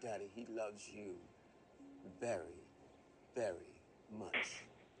 your daddy, he loves you very, very much.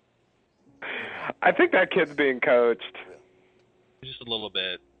 I think that kid's being coached. Just a little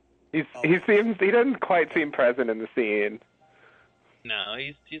bit. He doesn't quite seem present in the scene. No,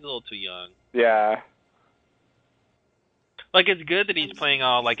 he's a little too young. Yeah. Like, it's good that he's playing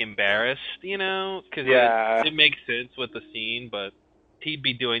all, like, embarrassed, because it makes sense with the scene, but he'd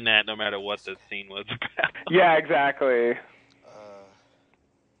be doing that no matter what the scene was about. Yeah, exactly.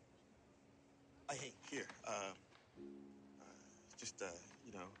 Hey, here. Just,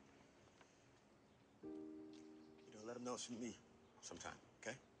 let him know it's from me sometime,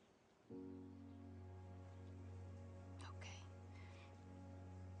 okay?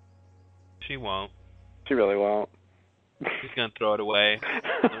 She won't. She really won't. She's gonna throw it away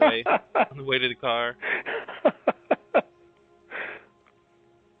on the way to the car.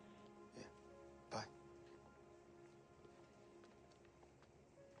 Bye.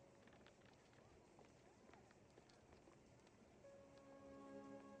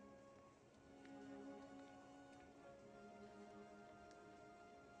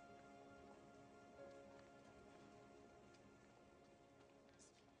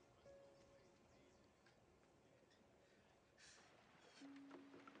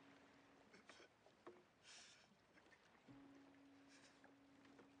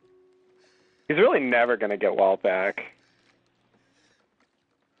 He's really never going to get Walt back.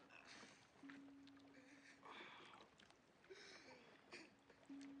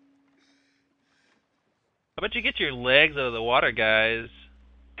 How about you get your legs out of the water, guys?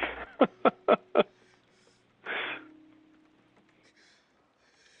 You all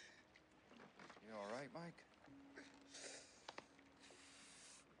right, Mike?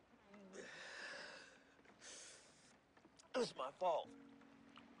 It was my fault.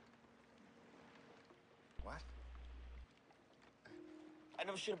 What? I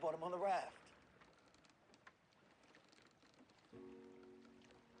never should have brought him on the raft.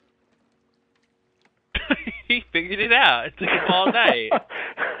 He figured it out. It took him all night.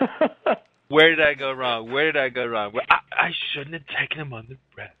 Where did I go wrong? Where did I go wrong? I shouldn't have taken him on the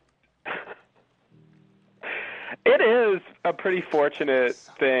raft. It is a pretty fortunate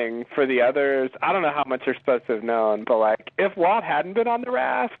thing for the others. I don't know how much they're supposed to have known, but like if Walt hadn't been on the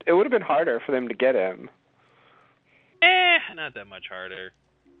raft, it would have been harder for them to get him. Not that much harder.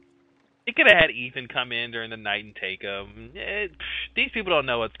 They could have had Ethan come in during the night and take him. These people don't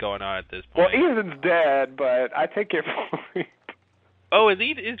know what's going on at this point. Well, Ethan's dead, but I take your point. Oh, is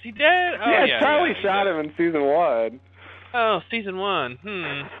he dead? Oh, yeah, Charlie shot him in season 1. Oh, season 1.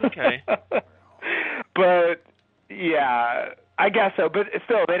 Okay. But yeah, I guess so. But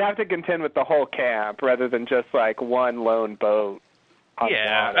still, they'd have to contend with the whole camp rather than just like one lone boat on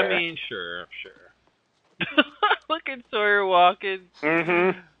Yeah, water. I mean, sure. Look at Sawyer walking.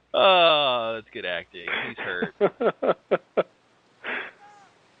 Mm-hmm. Oh, that's good acting. He's hurt.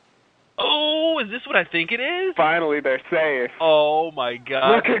 Oh, is this what I think it is? Finally, they're safe. Oh my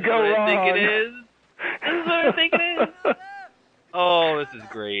God! Look at go what wrong. I think it is. This is what I think it is. Oh, this is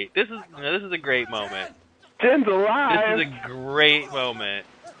great. This is a great moment. Jen's alive. This is a great moment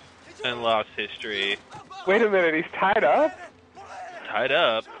in Lost history. Wait a minute, he's tied up? Tied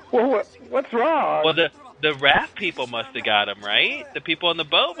up? Well, what's wrong? Well, the raft people must have got him, right? The people on the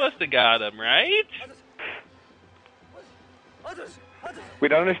boat must have got him, right? We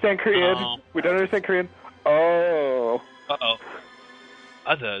don't understand Korean. Oh. We don't understand Korean. Oh. Uh-oh.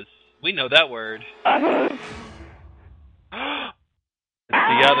 Others. We know that word. Others. It's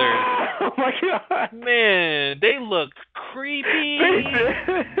the others. Oh my God. Man, they looked creepy. They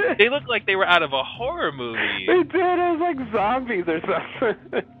did. They looked like they were out of a horror movie. They did. It was like zombies or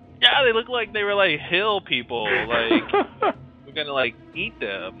something. Yeah, they looked like they were like hill people. Like we're gonna like eat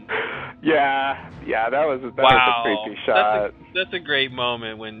them. Yeah, that was a creepy shot. That's a great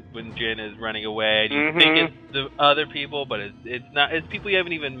moment when Jen is running away and you think it's the other people, but it's not. It's people you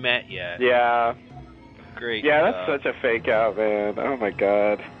haven't even met yet. Yeah. Great. Yeah, stuff. that's such a fake out, man. Oh my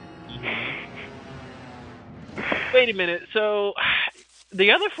God. Wait a minute. So the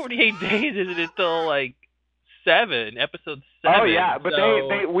other 48 days isn't until like episode 7. Oh yeah, but so...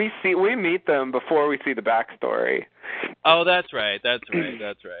 we meet them before we see the backstory. Oh, that's right.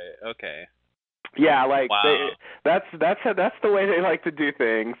 Okay. Yeah, like wow. that's the way they like to do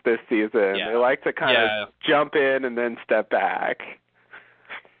things this season. Yeah. They like to kind of jump in and then step back.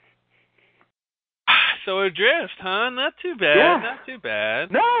 So Adrift, huh? Not too bad. Yeah. Not too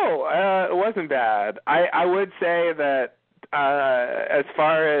bad. No, it wasn't bad. I would say that as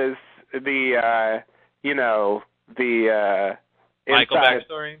far as the Michael inside,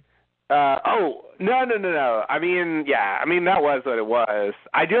 backstory? No. I mean, that was what it was.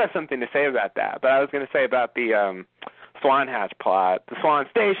 I do have something to say about that, but I was going to say about the Swan Hatch plot, the Swan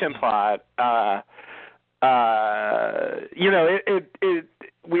Station plot.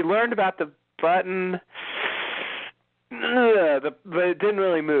 We learned about the button, but it didn't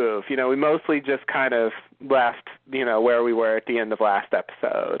really move. We mostly just kind of left, where we were at the end of last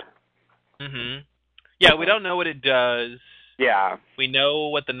episode. Mm-hmm. Yeah, we don't know what it does. Yeah. We know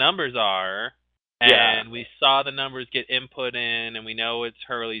what the numbers are, and we saw the numbers get input in, and we know it's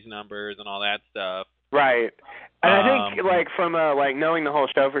Hurley's numbers and all that stuff. Right. And I think, from knowing the whole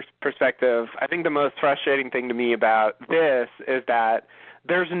show perspective, I think the most frustrating thing to me about this is that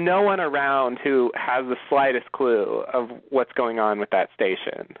there's no one around who has the slightest clue of what's going on with that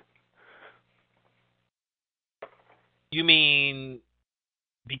station. You mean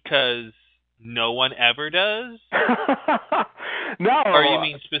because no one ever does? No. Or you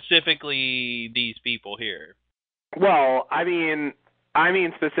mean specifically these people here? Well, I mean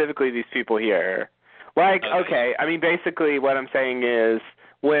specifically these people here. Okay, I mean, basically what I'm saying is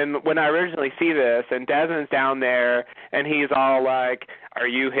when I originally see this and Desmond's down there and he's all like, are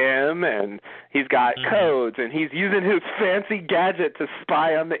you him? And he's got codes and he's using his fancy gadget to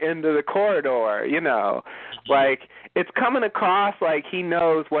spy on the end of the corridor, Like, it's coming across like he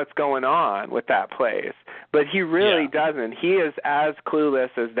knows what's going on with that place, but he really doesn't. He is as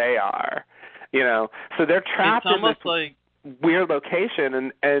clueless as they are, So they're trapped in this weird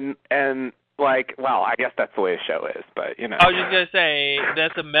location and well, I guess that's the way the show is, but I was just gonna say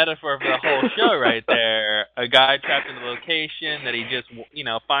that's a metaphor for the whole show right there. a guy trapped in a location that he just,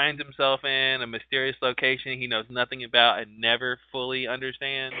 finds himself in, a mysterious location he knows nothing about and never fully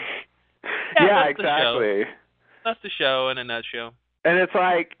understands. Yeah, that's exactly. That's the show in a nutshell. And it's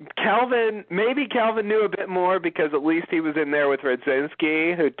like maybe Kelvin knew a bit more because at least he was in there with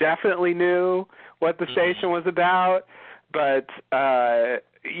Radzinski, who definitely knew what the station was about. But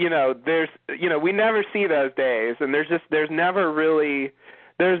we never see those days, and there's never really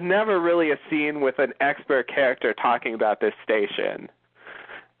a scene with an expert character talking about this station.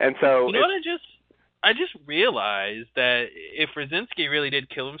 And so I just realized that if Radzinski really did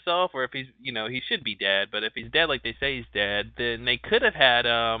kill himself, or if he's, he should be dead, but if he's dead like they say he's dead, then they could have had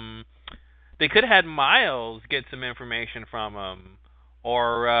Miles get some information from him,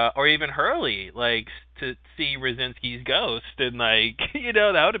 or even Hurley, like, to see Radzinski's ghost, and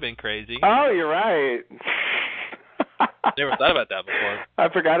that would have been crazy. Oh, you're right. Never thought about that before. I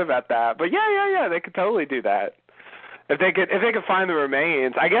forgot about that, but yeah, they could totally do that. If they could find the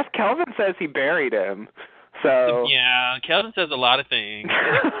remains. I guess Kelvin says he buried him. So yeah, Kelvin says a lot of things.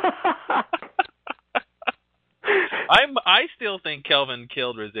 I still think Kelvin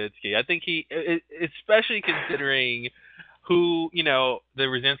killed Radzinski. I think he, especially considering who, the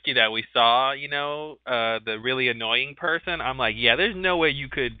Radzinski that we saw, the really annoying person. I'm like, yeah, there's no way you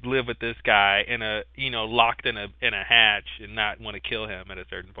could live with this guy locked in a hatch and not want to kill him at a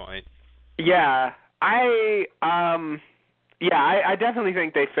certain point. Yeah. I definitely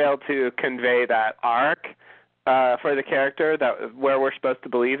think they failed to convey that arc for the character where we're supposed to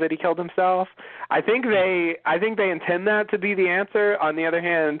believe that he killed himself. I think they intend that to be the answer. On the other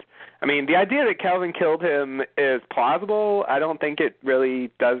hand, I mean, the idea that Kelvin killed him is plausible. I don't think it really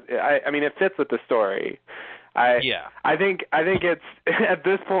does. I mean, it fits with the story. I think it's at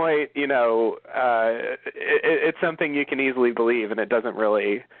this point, it's something you can easily believe, and it doesn't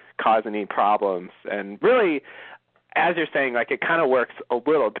really cause any problems. And really, as you're saying, like, it kind of works a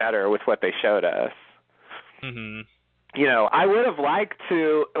little better with what they showed us. Mm-hmm. I would have liked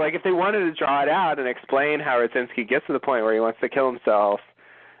to, like, if they wanted to draw it out and explain how Radzinski gets to the point where he wants to kill himself,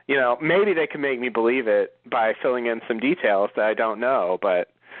 maybe they could make me believe it by filling in some details that I don't know. But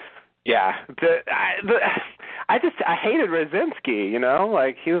yeah, I hated Radzinski.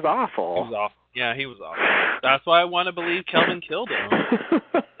 Like, he was awful. He was awful. Yeah, he was awful. That's why I want to believe Kelvin killed him.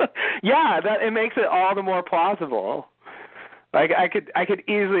 Yeah, it makes it all the more plausible. Like, I could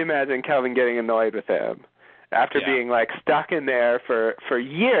easily imagine Kelvin getting annoyed with him after being, like, stuck in there for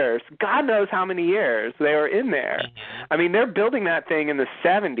years. God knows how many years they were in there. Mm-hmm. I mean, they're building that thing in the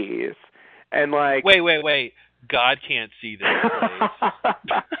 70s, and like, wait, God can't see this place.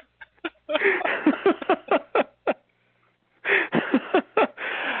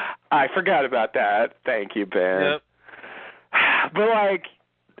 I forgot about that. Thank you, Ben. Yep. But, like,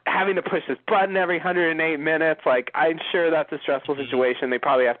 having to push this button every 108 minutes, like, I'm sure that's a stressful situation. They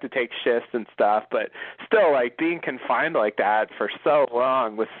probably have to take shifts and stuff, but still, like, being confined like that for so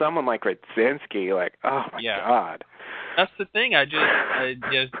long with someone like Radzinski, like, oh my God. That's the thing. I'm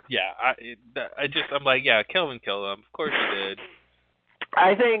like, yeah, Kelvin killed him. Of course he did.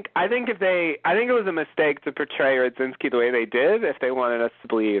 I think it was a mistake to portray Radzinski the way they did if they wanted us to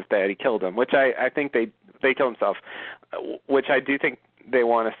believe that he killed him, which I think they killed himself, which I do think they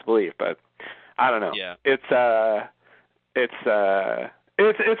want us to believe, but I don't know. Yeah. It's a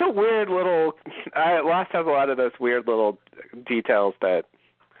weird little. Lost has a lot of those weird little details that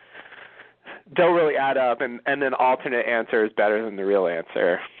don't really add up, and then alternate answer is better than the real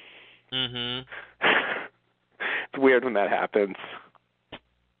answer. Mhm. It's weird when that happens.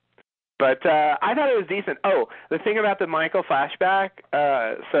 But I thought it was decent. Oh, the thing about the Michael flashback,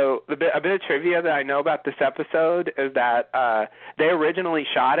 so a bit of trivia that I know about this episode is that they originally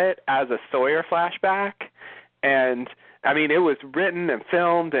shot it as a Sawyer flashback. And, I mean, it was written and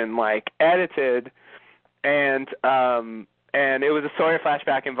filmed and, like, edited. And it was a Sawyer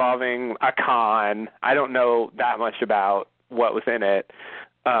flashback involving a con. I don't know that much about what was in it.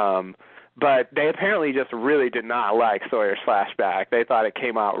 But they apparently just really did not like Sawyer's flashback. They thought it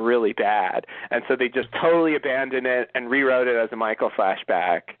came out really bad. And so they just totally abandoned it and rewrote it as a Michael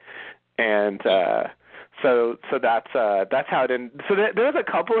flashback. And so that's how it ended. So there's a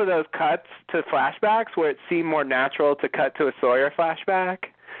couple of those cuts to flashbacks where it seemed more natural to cut to a Sawyer flashback.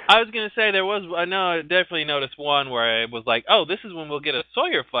 I was going to say I definitely noticed one where it was like, oh, this is when we'll get a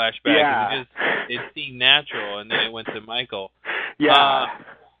Sawyer flashback. Yeah. And it seemed natural, and then it went to Michael. Yeah.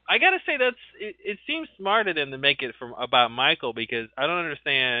 I gotta say it seems smart of them to make it about Michael, because I don't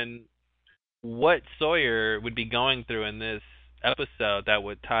understand what Sawyer would be going through in this episode that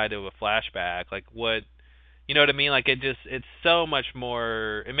would tie to a flashback. Like, what, You know what I mean? Like it's so much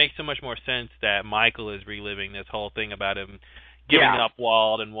more. It makes so much more sense that Michael is reliving this whole thing about him giving up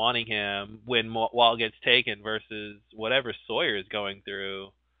Walt and wanting him when Walt gets taken versus whatever Sawyer is going through.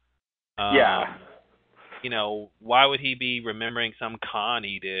 You know, why would he be remembering some con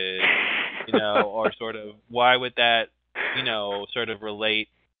he did? You know, or sort of why would that, you know, sort of relate,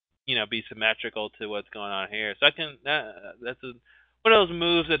 you know, be symmetrical to what's going on here? So that's one of those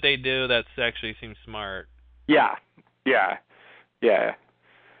moves that they do that actually seems smart. Yeah.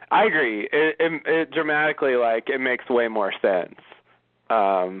 I agree. It dramatically, like, it makes way more sense.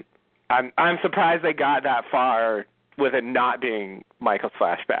 I'm surprised they got that far with it not being Michael's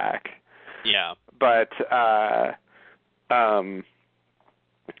flashback. Yeah. But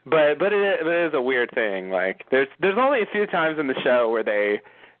it is a weird thing. Like, there's only a few times in the show where they,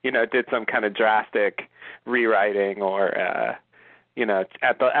 you know, did some kind of drastic rewriting or you know,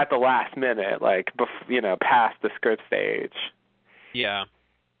 at the last minute, like, you know, past the script stage. Yeah.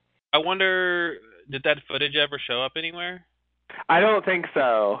 I wonder, did that footage ever show up anywhere? I don't think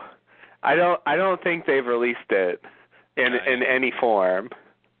so. I don't think they've released it in any form.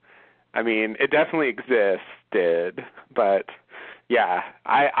 I mean, it definitely existed, but yeah,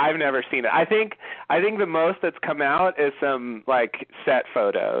 I've never seen it. I think the most that's come out is some, like, set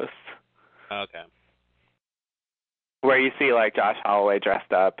photos. Okay. Where you see, like, Josh Holloway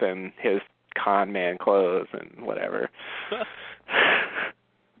dressed up in his con man clothes and whatever.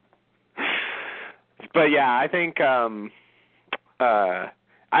 But yeah, I think I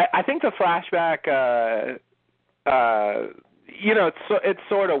think the flashback you know, it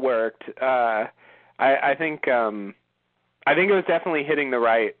sort of worked. I think it was definitely hitting the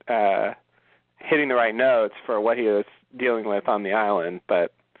right notes for what he was dealing with on the island,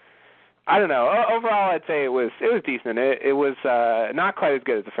 but I don't know. Overall, I'd say it was decent. It was not quite as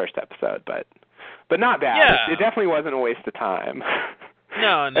good as the first episode, but not bad. Yeah. It definitely wasn't a waste of time.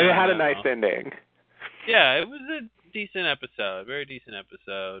 No. And it had a nice ending. Yeah, it was a decent episode. Very decent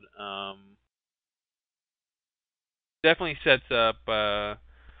episode. Definitely sets up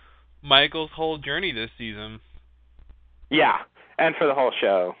Michael's whole journey this season. Yeah, and for the whole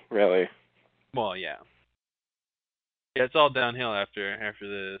show, really. Well, yeah. Yeah, it's all downhill after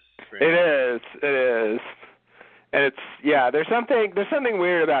this. It is. And it's, yeah, there's something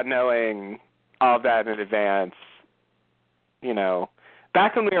weird about knowing all of that in advance. You know,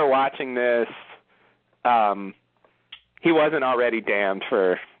 back when we were watching this, he wasn't already damned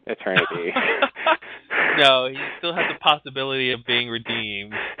for eternity. No, he still has the possibility of being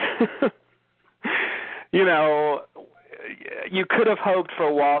redeemed. You know, you could have hoped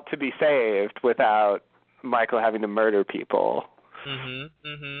for Walt to be saved without Michael having to murder people.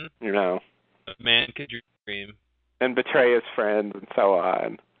 Mm-hmm. You know. A man could dream. And betray his friends and so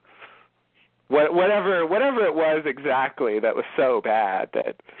on. Whatever it was exactly that was so bad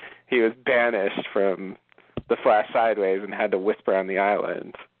that he was banished from the Flash Sideways and had to whisper on the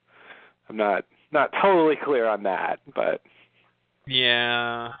island. I'm not totally clear on that, but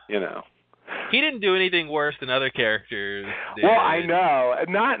yeah, you know, he didn't do anything worse than other characters did. Well, I know,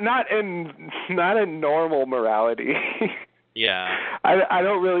 not in normal morality. Yeah, I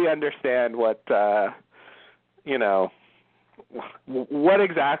don't really understand what you know, what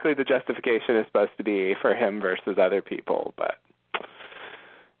exactly the justification is supposed to be for him versus other people, but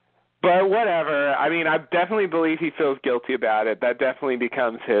whatever. I mean, I definitely believe he feels guilty about it. That definitely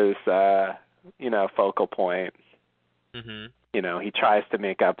becomes his you know, focal point. Mm-hmm. You know, he tries to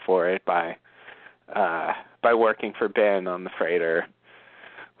make up for it by working for Ben on the freighter,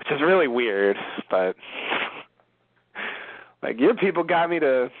 which is really weird, but like, your people got me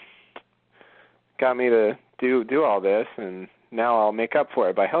to do all this, and now I'll make up for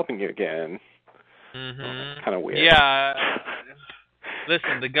it by helping you again. Mm-hmm. Well, that's kind of weird. Yeah.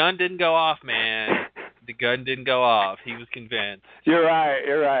 Listen, the gun didn't go off, man. The gun didn't go off. He was convinced. You're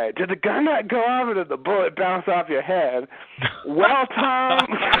right. Did the gun not go off, or did the bullet bounce off your head? Well, Tom.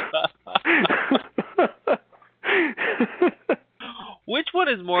 Which one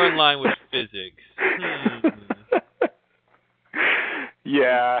is more in line with physics?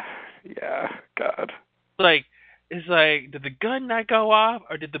 Yeah, God. It's like, did the gun not go off,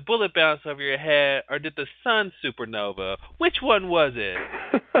 or did the bullet bounce over your head, or did the sun supernova? Which one was it?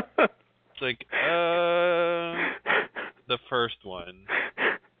 It's like, the first one.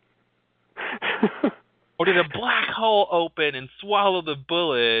 Or did a black hole open and swallow the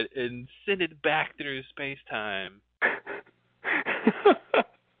bullet and send it back through space-time?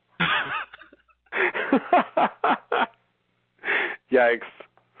 Yikes.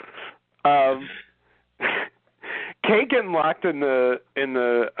 Kate getting locked in the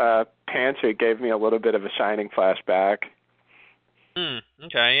pantry gave me a little bit of a Shining flashback.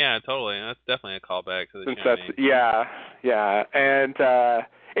 Okay, yeah, totally. That's definitely a callback to The Shining. Yeah. And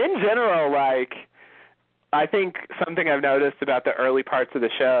in general, like, I think something I've noticed about the early parts of the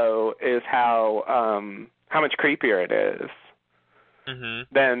show is how much creepier it is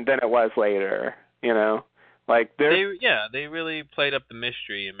than it was later. You know, like they really played up the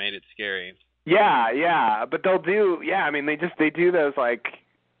mystery and made it scary. Yeah, but they'll do. Yeah, I mean, they do those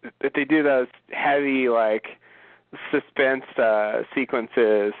heavy like suspense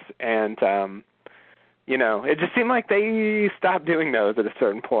sequences, and you know, it just seemed like they stopped doing those at a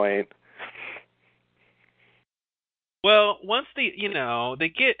certain point. Well, once they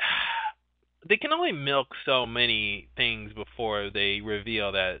can only milk so many things before they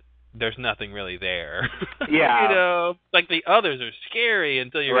reveal that there's nothing really there. Yeah. You know, like the others are scary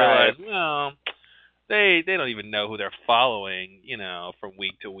until you realize, well, they don't even know who they're following, you know, from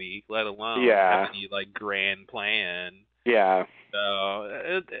week to week, let alone have any like grand plan. Yeah. So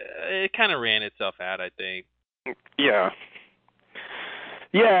it kind of ran itself out, I think. Yeah.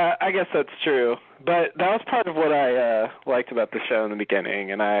 Yeah, I guess that's true. But that was part of what I liked about the show in the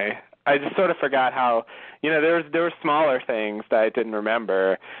beginning, and I just sort of forgot how, you know, there were smaller things that I didn't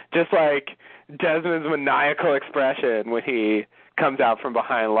remember. Just like Desmond's maniacal expression when he comes out from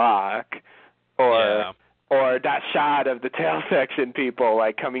behind Locke, or that shot of the tail section people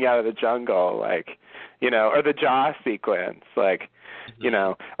like coming out of the jungle, like, you know, or the Jaws sequence, like, you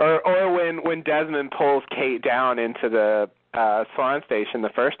know, or when Desmond pulls Kate down into the Swan Station the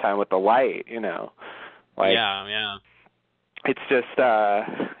first time with the light, you know, like, yeah. It's just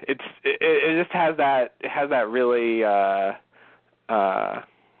it just has that really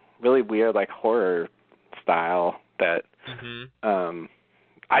really weird like horror style that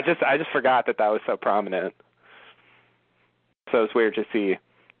I just forgot that was so prominent. So it's weird to see.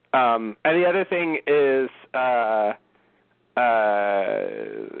 And the other thing is the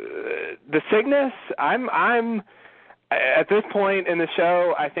Cygnus. I'm at this point in the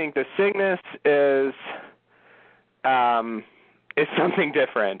show, I think the Cygnus is something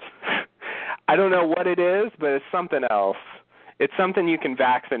different. I don't know what it is, but it's something else. It's something you can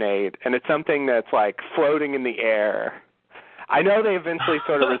vaccinate, and it's something that's like floating in the air. I know they eventually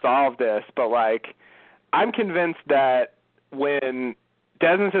sort of resolved this, but like I'm convinced that when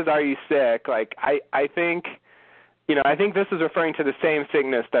Desmond says, "Are you sick?" like I think, you know, I think this is referring to the same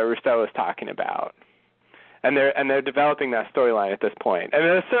Cygnus that Rousseau is talking about, and they're developing that storyline at this point. And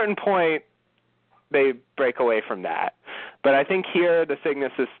at a certain point, they break away from that. But I think here the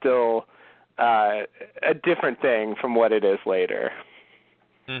Cygnus is still a different thing from what it is later.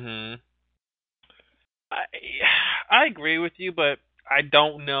 I agree with you, but I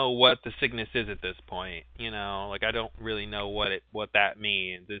don't know what the Cygnus is at this point. You know, like I don't really know what that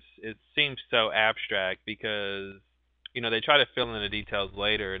means. It seems so abstract because, you know, they try to fill in the details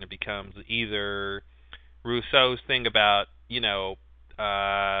later, and it becomes either Rousseau's thing about, you know,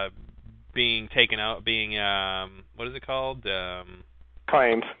 being taken out, being what is it called?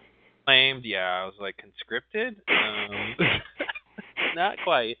 Claimed. Yeah, I was like conscripted. Not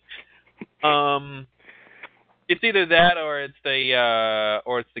quite. It's either that or it's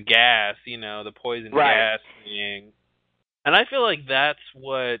the gas, you know, the poison gas thing. And I feel like that's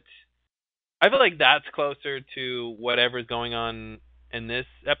closer to whatever's going on in this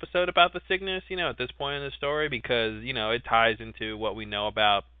episode about the Cygnus, you know, at this point in the story, because, you know, it ties into what we know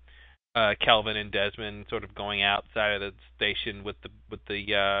about Kelvin and Desmond sort of going outside of the station with the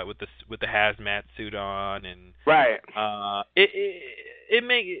hazmat suit on, and it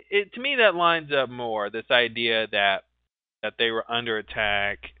to me that lines up more, this idea that they were under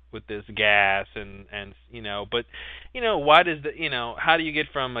attack with this gas, and you know, but you know, why does how do you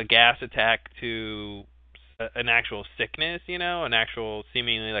get from a gas attack to an actual sickness, you know, an actual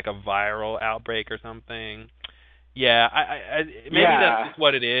seemingly like a viral outbreak or something? Yeah, I maybe that's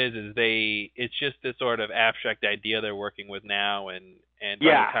what it is. It's just this sort of abstract idea they're working with now, and by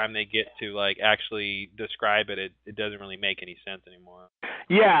the time they get to like actually describe it, it doesn't really make any sense anymore.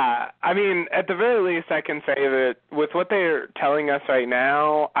 Yeah, I mean, at the very least, I can say that with what they're telling us right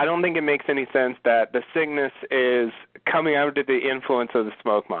now, I don't think it makes any sense that the Cygnus is coming out of the influence of the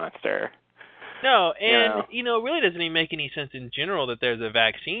smoke monster. No, and you know, it really doesn't even make any sense in general that there's a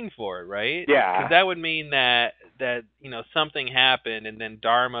vaccine for it, right? Yeah. Because that would mean that you know, something happened, and then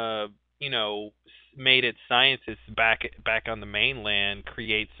Dharma, you know, made its scientists back on the mainland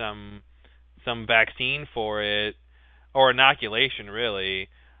create some vaccine for it, or inoculation, really.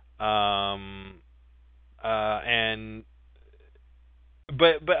 And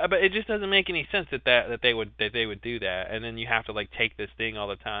but it just doesn't make any sense that they would do that, and then you have to like take this thing all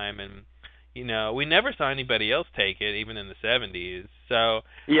the time, and we never saw anybody else take it, even in the 70s. So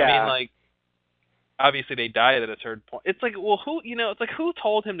Yeah. I mean, like, obviously they died at a certain point. It's like, well, who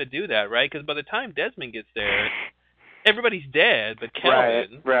told him to do that, right? Because by the time Desmond gets there, everybody's dead, but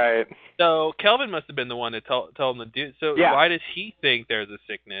Kelvin. Right. So Kelvin must have been the one that told him to do. So why does he think there's a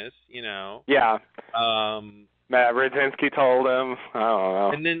sickness? Yeah. Matt Brzezinski told him. I don't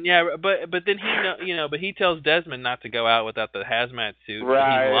know. And then but then but he tells Desmond not to go out without the hazmat suit.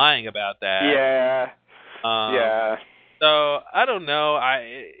 Right. So he's lying about that. Yeah. Yeah. So I don't know.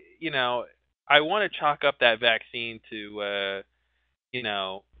 I want to chalk up that vaccine to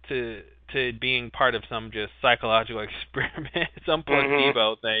to being part of some just psychological experiment, some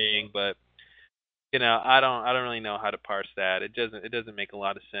placebo thing, but I don't really know how to parse that. It doesn't make a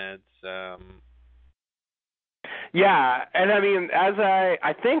lot of sense. Yeah, and I mean, as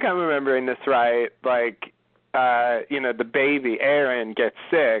I think I'm remembering this right, like the baby Aaron gets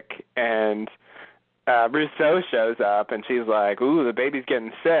sick and Rousseau shows up and she's like, "Ooh, the baby's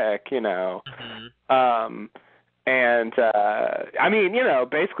getting sick," And I mean,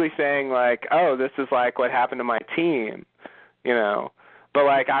 basically saying like, "Oh, this is like what happened to my team," But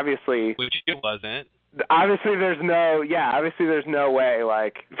like, obviously, which it wasn't. Obviously, there's no way.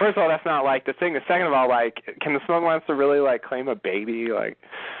 Like, first of all, that's not like the thing. Second of all, like, can the smoke monster really like claim a baby? Like,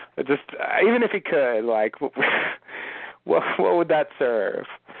 just even if he could, like, what would that serve?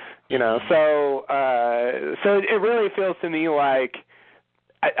 So it really feels to me like.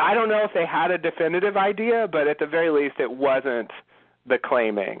 I don't know if they had a definitive idea, but at the very least, it wasn't the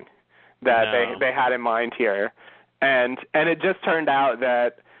claiming that they had in mind here, and it just turned out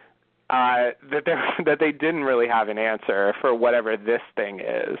that they didn't really have an answer for whatever this thing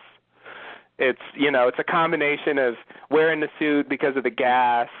is. It's it's a combination of wearing the suit because of the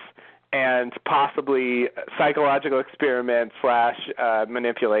gas and possibly psychological experiment /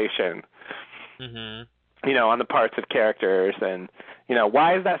 manipulation. On the parts of characters, and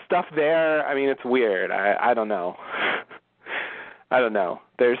why is that stuff there? I mean, it's weird. I don't know. I don't know.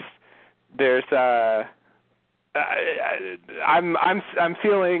 There's I'm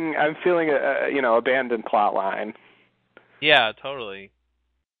feeling a abandoned plot line. Yeah, totally.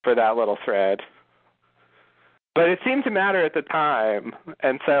 For that little thread. But it seemed to matter at the time,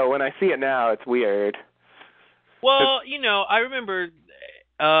 and so when I see it now, it's weird. Well, I remember.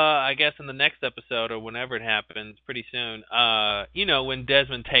 I guess in the next episode or whenever it happens, pretty soon, when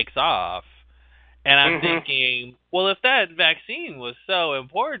Desmond takes off, and I'm thinking, well, if that vaccine was so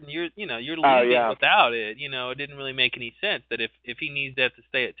important, you're leaving without it. It didn't really make any sense that if he needs that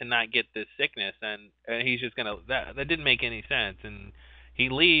to not get this sickness, and he's just gonna that didn't make any sense, and he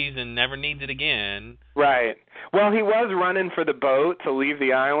leaves and never needs it again. Right. Well, he was running for the boat to leave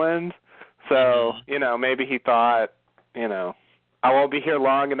the island, so maybe he thought, I won't be here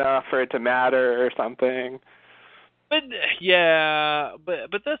long enough for it to matter or something. But yeah, but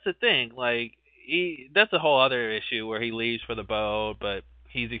that's the thing. Like, that's a whole other issue where he leaves for the boat, but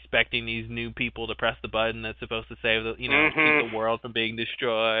he's expecting these new people to press the button that's supposed to save the keep the world from being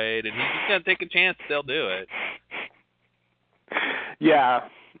destroyed, and he's just gonna take a chance they'll do it. Yeah.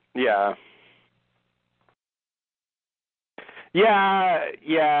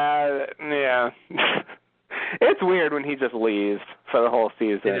 It's weird when he just leaves for the whole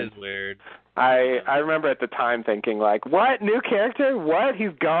season. It is weird. I remember at the time thinking like, what, new character? What?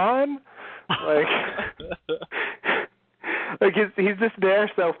 He's gone? Like, like he's just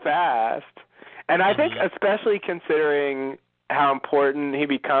there so fast. And I think especially considering how important he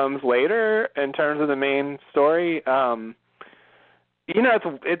becomes later in terms of the main story,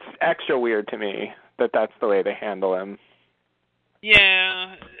 it's extra weird to me that that's the way they handle him.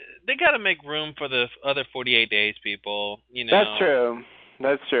 Yeah, they got to make room for the other 48 Days people, That's true.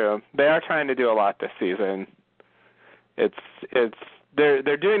 They are trying to do a lot this season.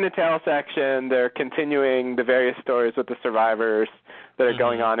 They're doing the tale section. They're continuing the various stories with the survivors that are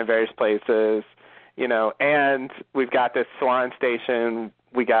going on in various places, and we've got this Swan Station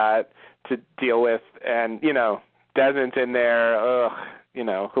we got to deal with, and Desmond's in there.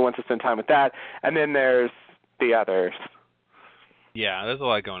 Who wants to spend time with that? And then there's the others. Yeah, there's a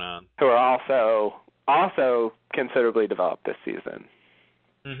lot going on. Who are also considerably developed this season.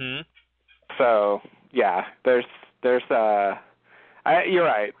 So yeah, there's you're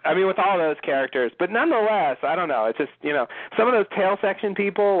right. I mean, with all those characters, but nonetheless, I don't know. It's just some of those tail section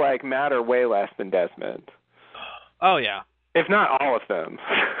people like matter way less than Desmond. Oh yeah, if not all of them.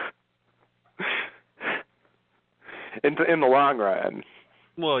 in the long run.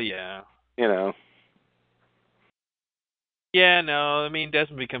 Well, yeah. Yeah, no, I mean,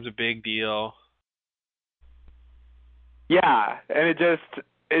 Desmond becomes a big deal. Yeah, and it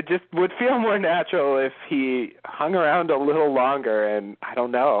just would feel more natural if he hung around a little longer, and I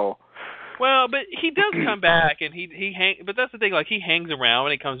don't know. Well, but he does come back, and he hang. But that's the thing, like he hangs around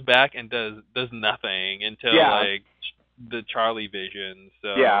when he comes back and does nothing until like the Charlie vision.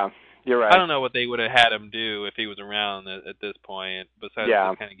 So yeah, you're right. I don't know what they would have had him do if he was around at this point, besides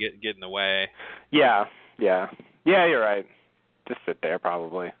just kind of get in the way. Yeah, you're right. Just sit there,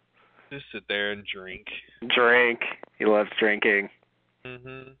 probably. Just sit there and drink. Drink. He loves drinking.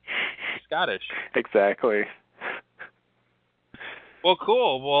 Mhm. Scottish. Exactly. Well,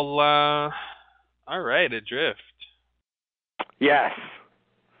 cool. Well, all right, Adrift. Yes.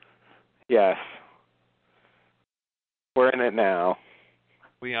 We're in it now.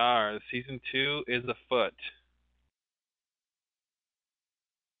 We are. Season 2 is afoot.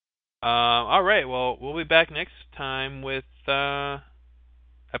 All right. Well, we'll be back next time with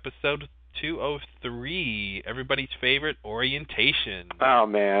episode 203, everybody's favorite orientation. Oh,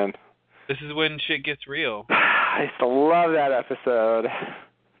 man. This is when shit gets real. I used to love that episode.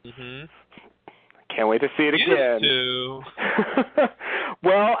 Mhm. Can't wait to see it again. Too.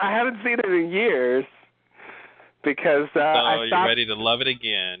 Well, I haven't seen it in years because I stopped. You're ready to love it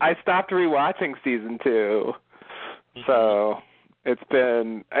again. I stopped rewatching season 2, so it's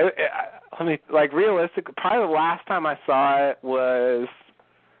been. Realistically, probably the last time I saw it was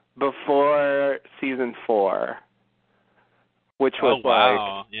before season 4, which was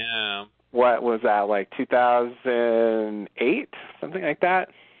what was that, like 2008, something like that?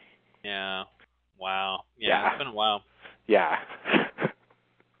 Yeah. Wow. Yeah. It's been a while. Yeah.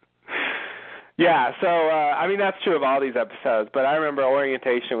 Yeah, so, I mean, that's true of all these episodes, but I remember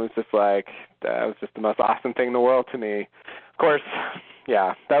orientation was just like, that was just the most awesome thing in the world to me. Of course,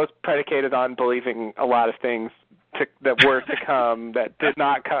 yeah, that was predicated on believing a lot of things that were to come that did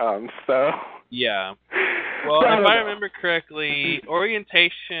not come, so. Yeah. Well, if I remember correctly,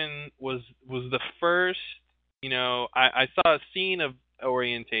 orientation was the first, I saw a scene of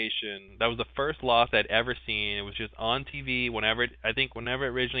orientation. That was the first Lost I'd ever seen. It was just on TV whenever it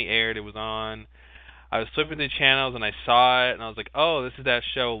originally aired, it was on. I was flipping through channels and I saw it and I was like, "Oh, this is that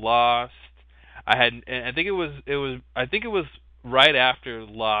show Lost." And I think it was right after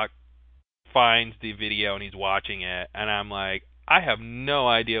Locke finds the video and he's watching it, and I'm like, I have no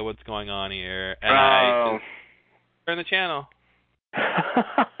idea what's going on here, and I just turn the channel.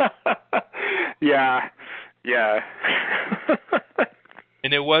 Yeah.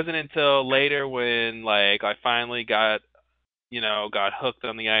 And it wasn't until later when like I finally got hooked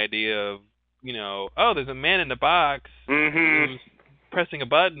on the idea of, oh, there's a man in the box who's pressing a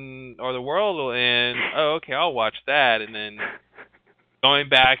button or the world will end. Oh, okay, I'll watch that. And then going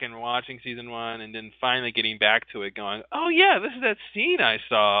back and watching season 1 and then finally getting back to it going, oh yeah, this is that scene I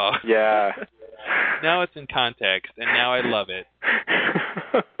saw. Yeah. Now it's in context and now I love it.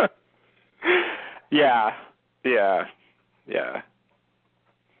 Yeah.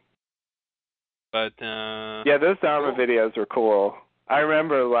 But yeah, those Dharma videos were cool. I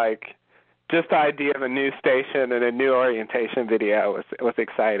remember like just the idea of a new station and a new orientation video was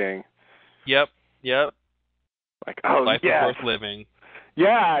exciting. Yep. Like, oh, life yes. is worth living.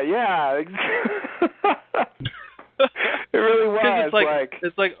 Yeah. It really was.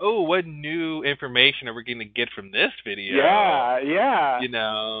 It's like, oh, what new information are we going to get from this video? Yeah.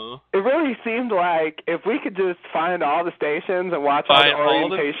 It really seemed like if we could just find all the stations and watch all the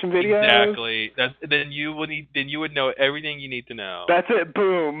orientation videos. Exactly. Then you would know everything you need to know. That's it.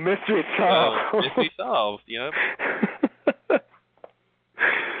 Boom. Mystery solved. Mystery solved. Yep.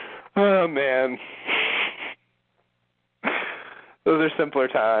 Oh man. Those are simpler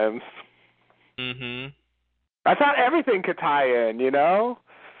times. Mhm. I thought everything could tie in,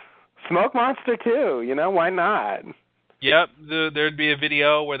 Smoke Monster too, why not? Yep, there'd be a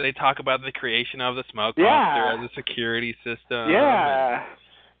video where they talk about the creation of the Smoke Monster as a security system. Yeah.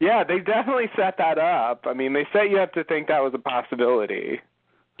 Yeah, they definitely set that up. I mean, they set you up to think that was a possibility.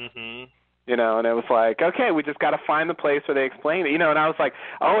 Mhm. And it was like, okay, we just got to find the place where they explain it, and I was like,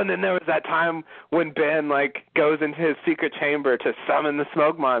 oh, and then there was that time when Ben, goes into his secret chamber to summon the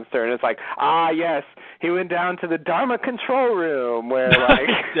Smoke Monster, and it's like, yes, he went down to the Dharma control room where,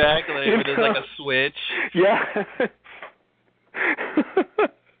 exactly, where there's, a switch. Yeah.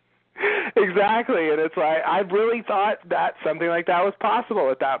 Exactly, and it's like, I really thought that something like that was possible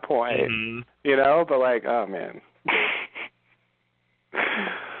at that point, but oh, man.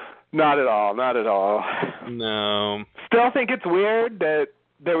 Not at all. No. Still think it's weird that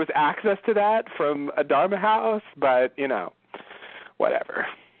there was access to that from a Dharma house, but, whatever.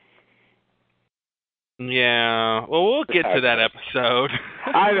 Yeah. Well, we'll get to that episode.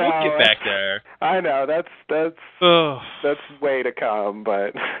 I know. We'll get back there. I know. That's way to come,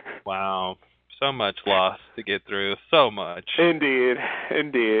 but wow. So much loss to get through. So much. Indeed.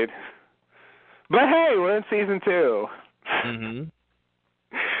 But hey, we're in season 2. Mm-hmm.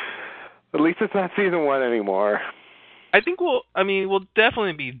 At least it's not season 1 anymore. I think we'll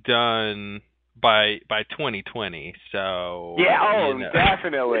definitely be done by 2020. So yeah,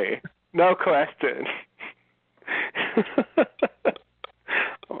 definitely, no question.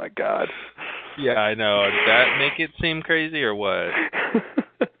 Oh my God. Yeah, I know. Does that make it seem crazy or what?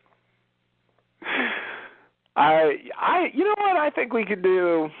 You know what I think we could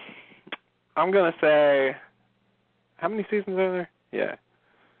do? I'm gonna say, how many seasons are there? Yeah,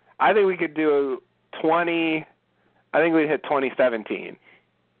 I think we could do 20. I think we'd hit 2017.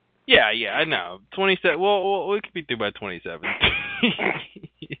 Yeah, I know. 27. Well, we could be through by 2017.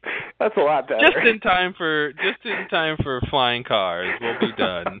 That's a lot better. Just in time for flying cars. We'll be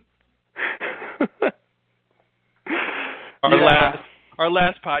done. Our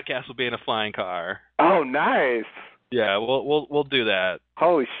last podcast will be in a flying car. Oh, nice. Yeah, we'll do that.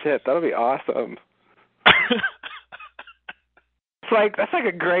 Holy shit, that'll be awesome. That's like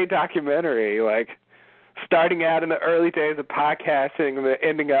a great documentary. Like starting out in the early days of podcasting and then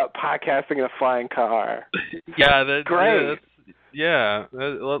ending up podcasting in a flying car. Yeah, that's great.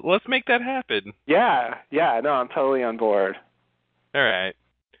 Let's make that happen. Yeah, no, I'm totally on board. All right.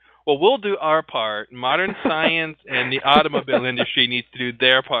 Well, we'll do our part. Modern science and the automobile industry needs to do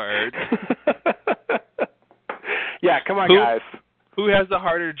their part. Yeah, come on, guys. Who has the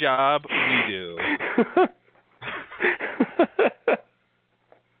harder job? We do.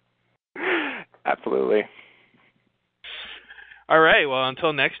 Absolutely. All right. Well,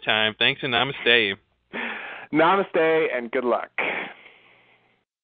 until next time, thanks and namaste. Namaste and good luck.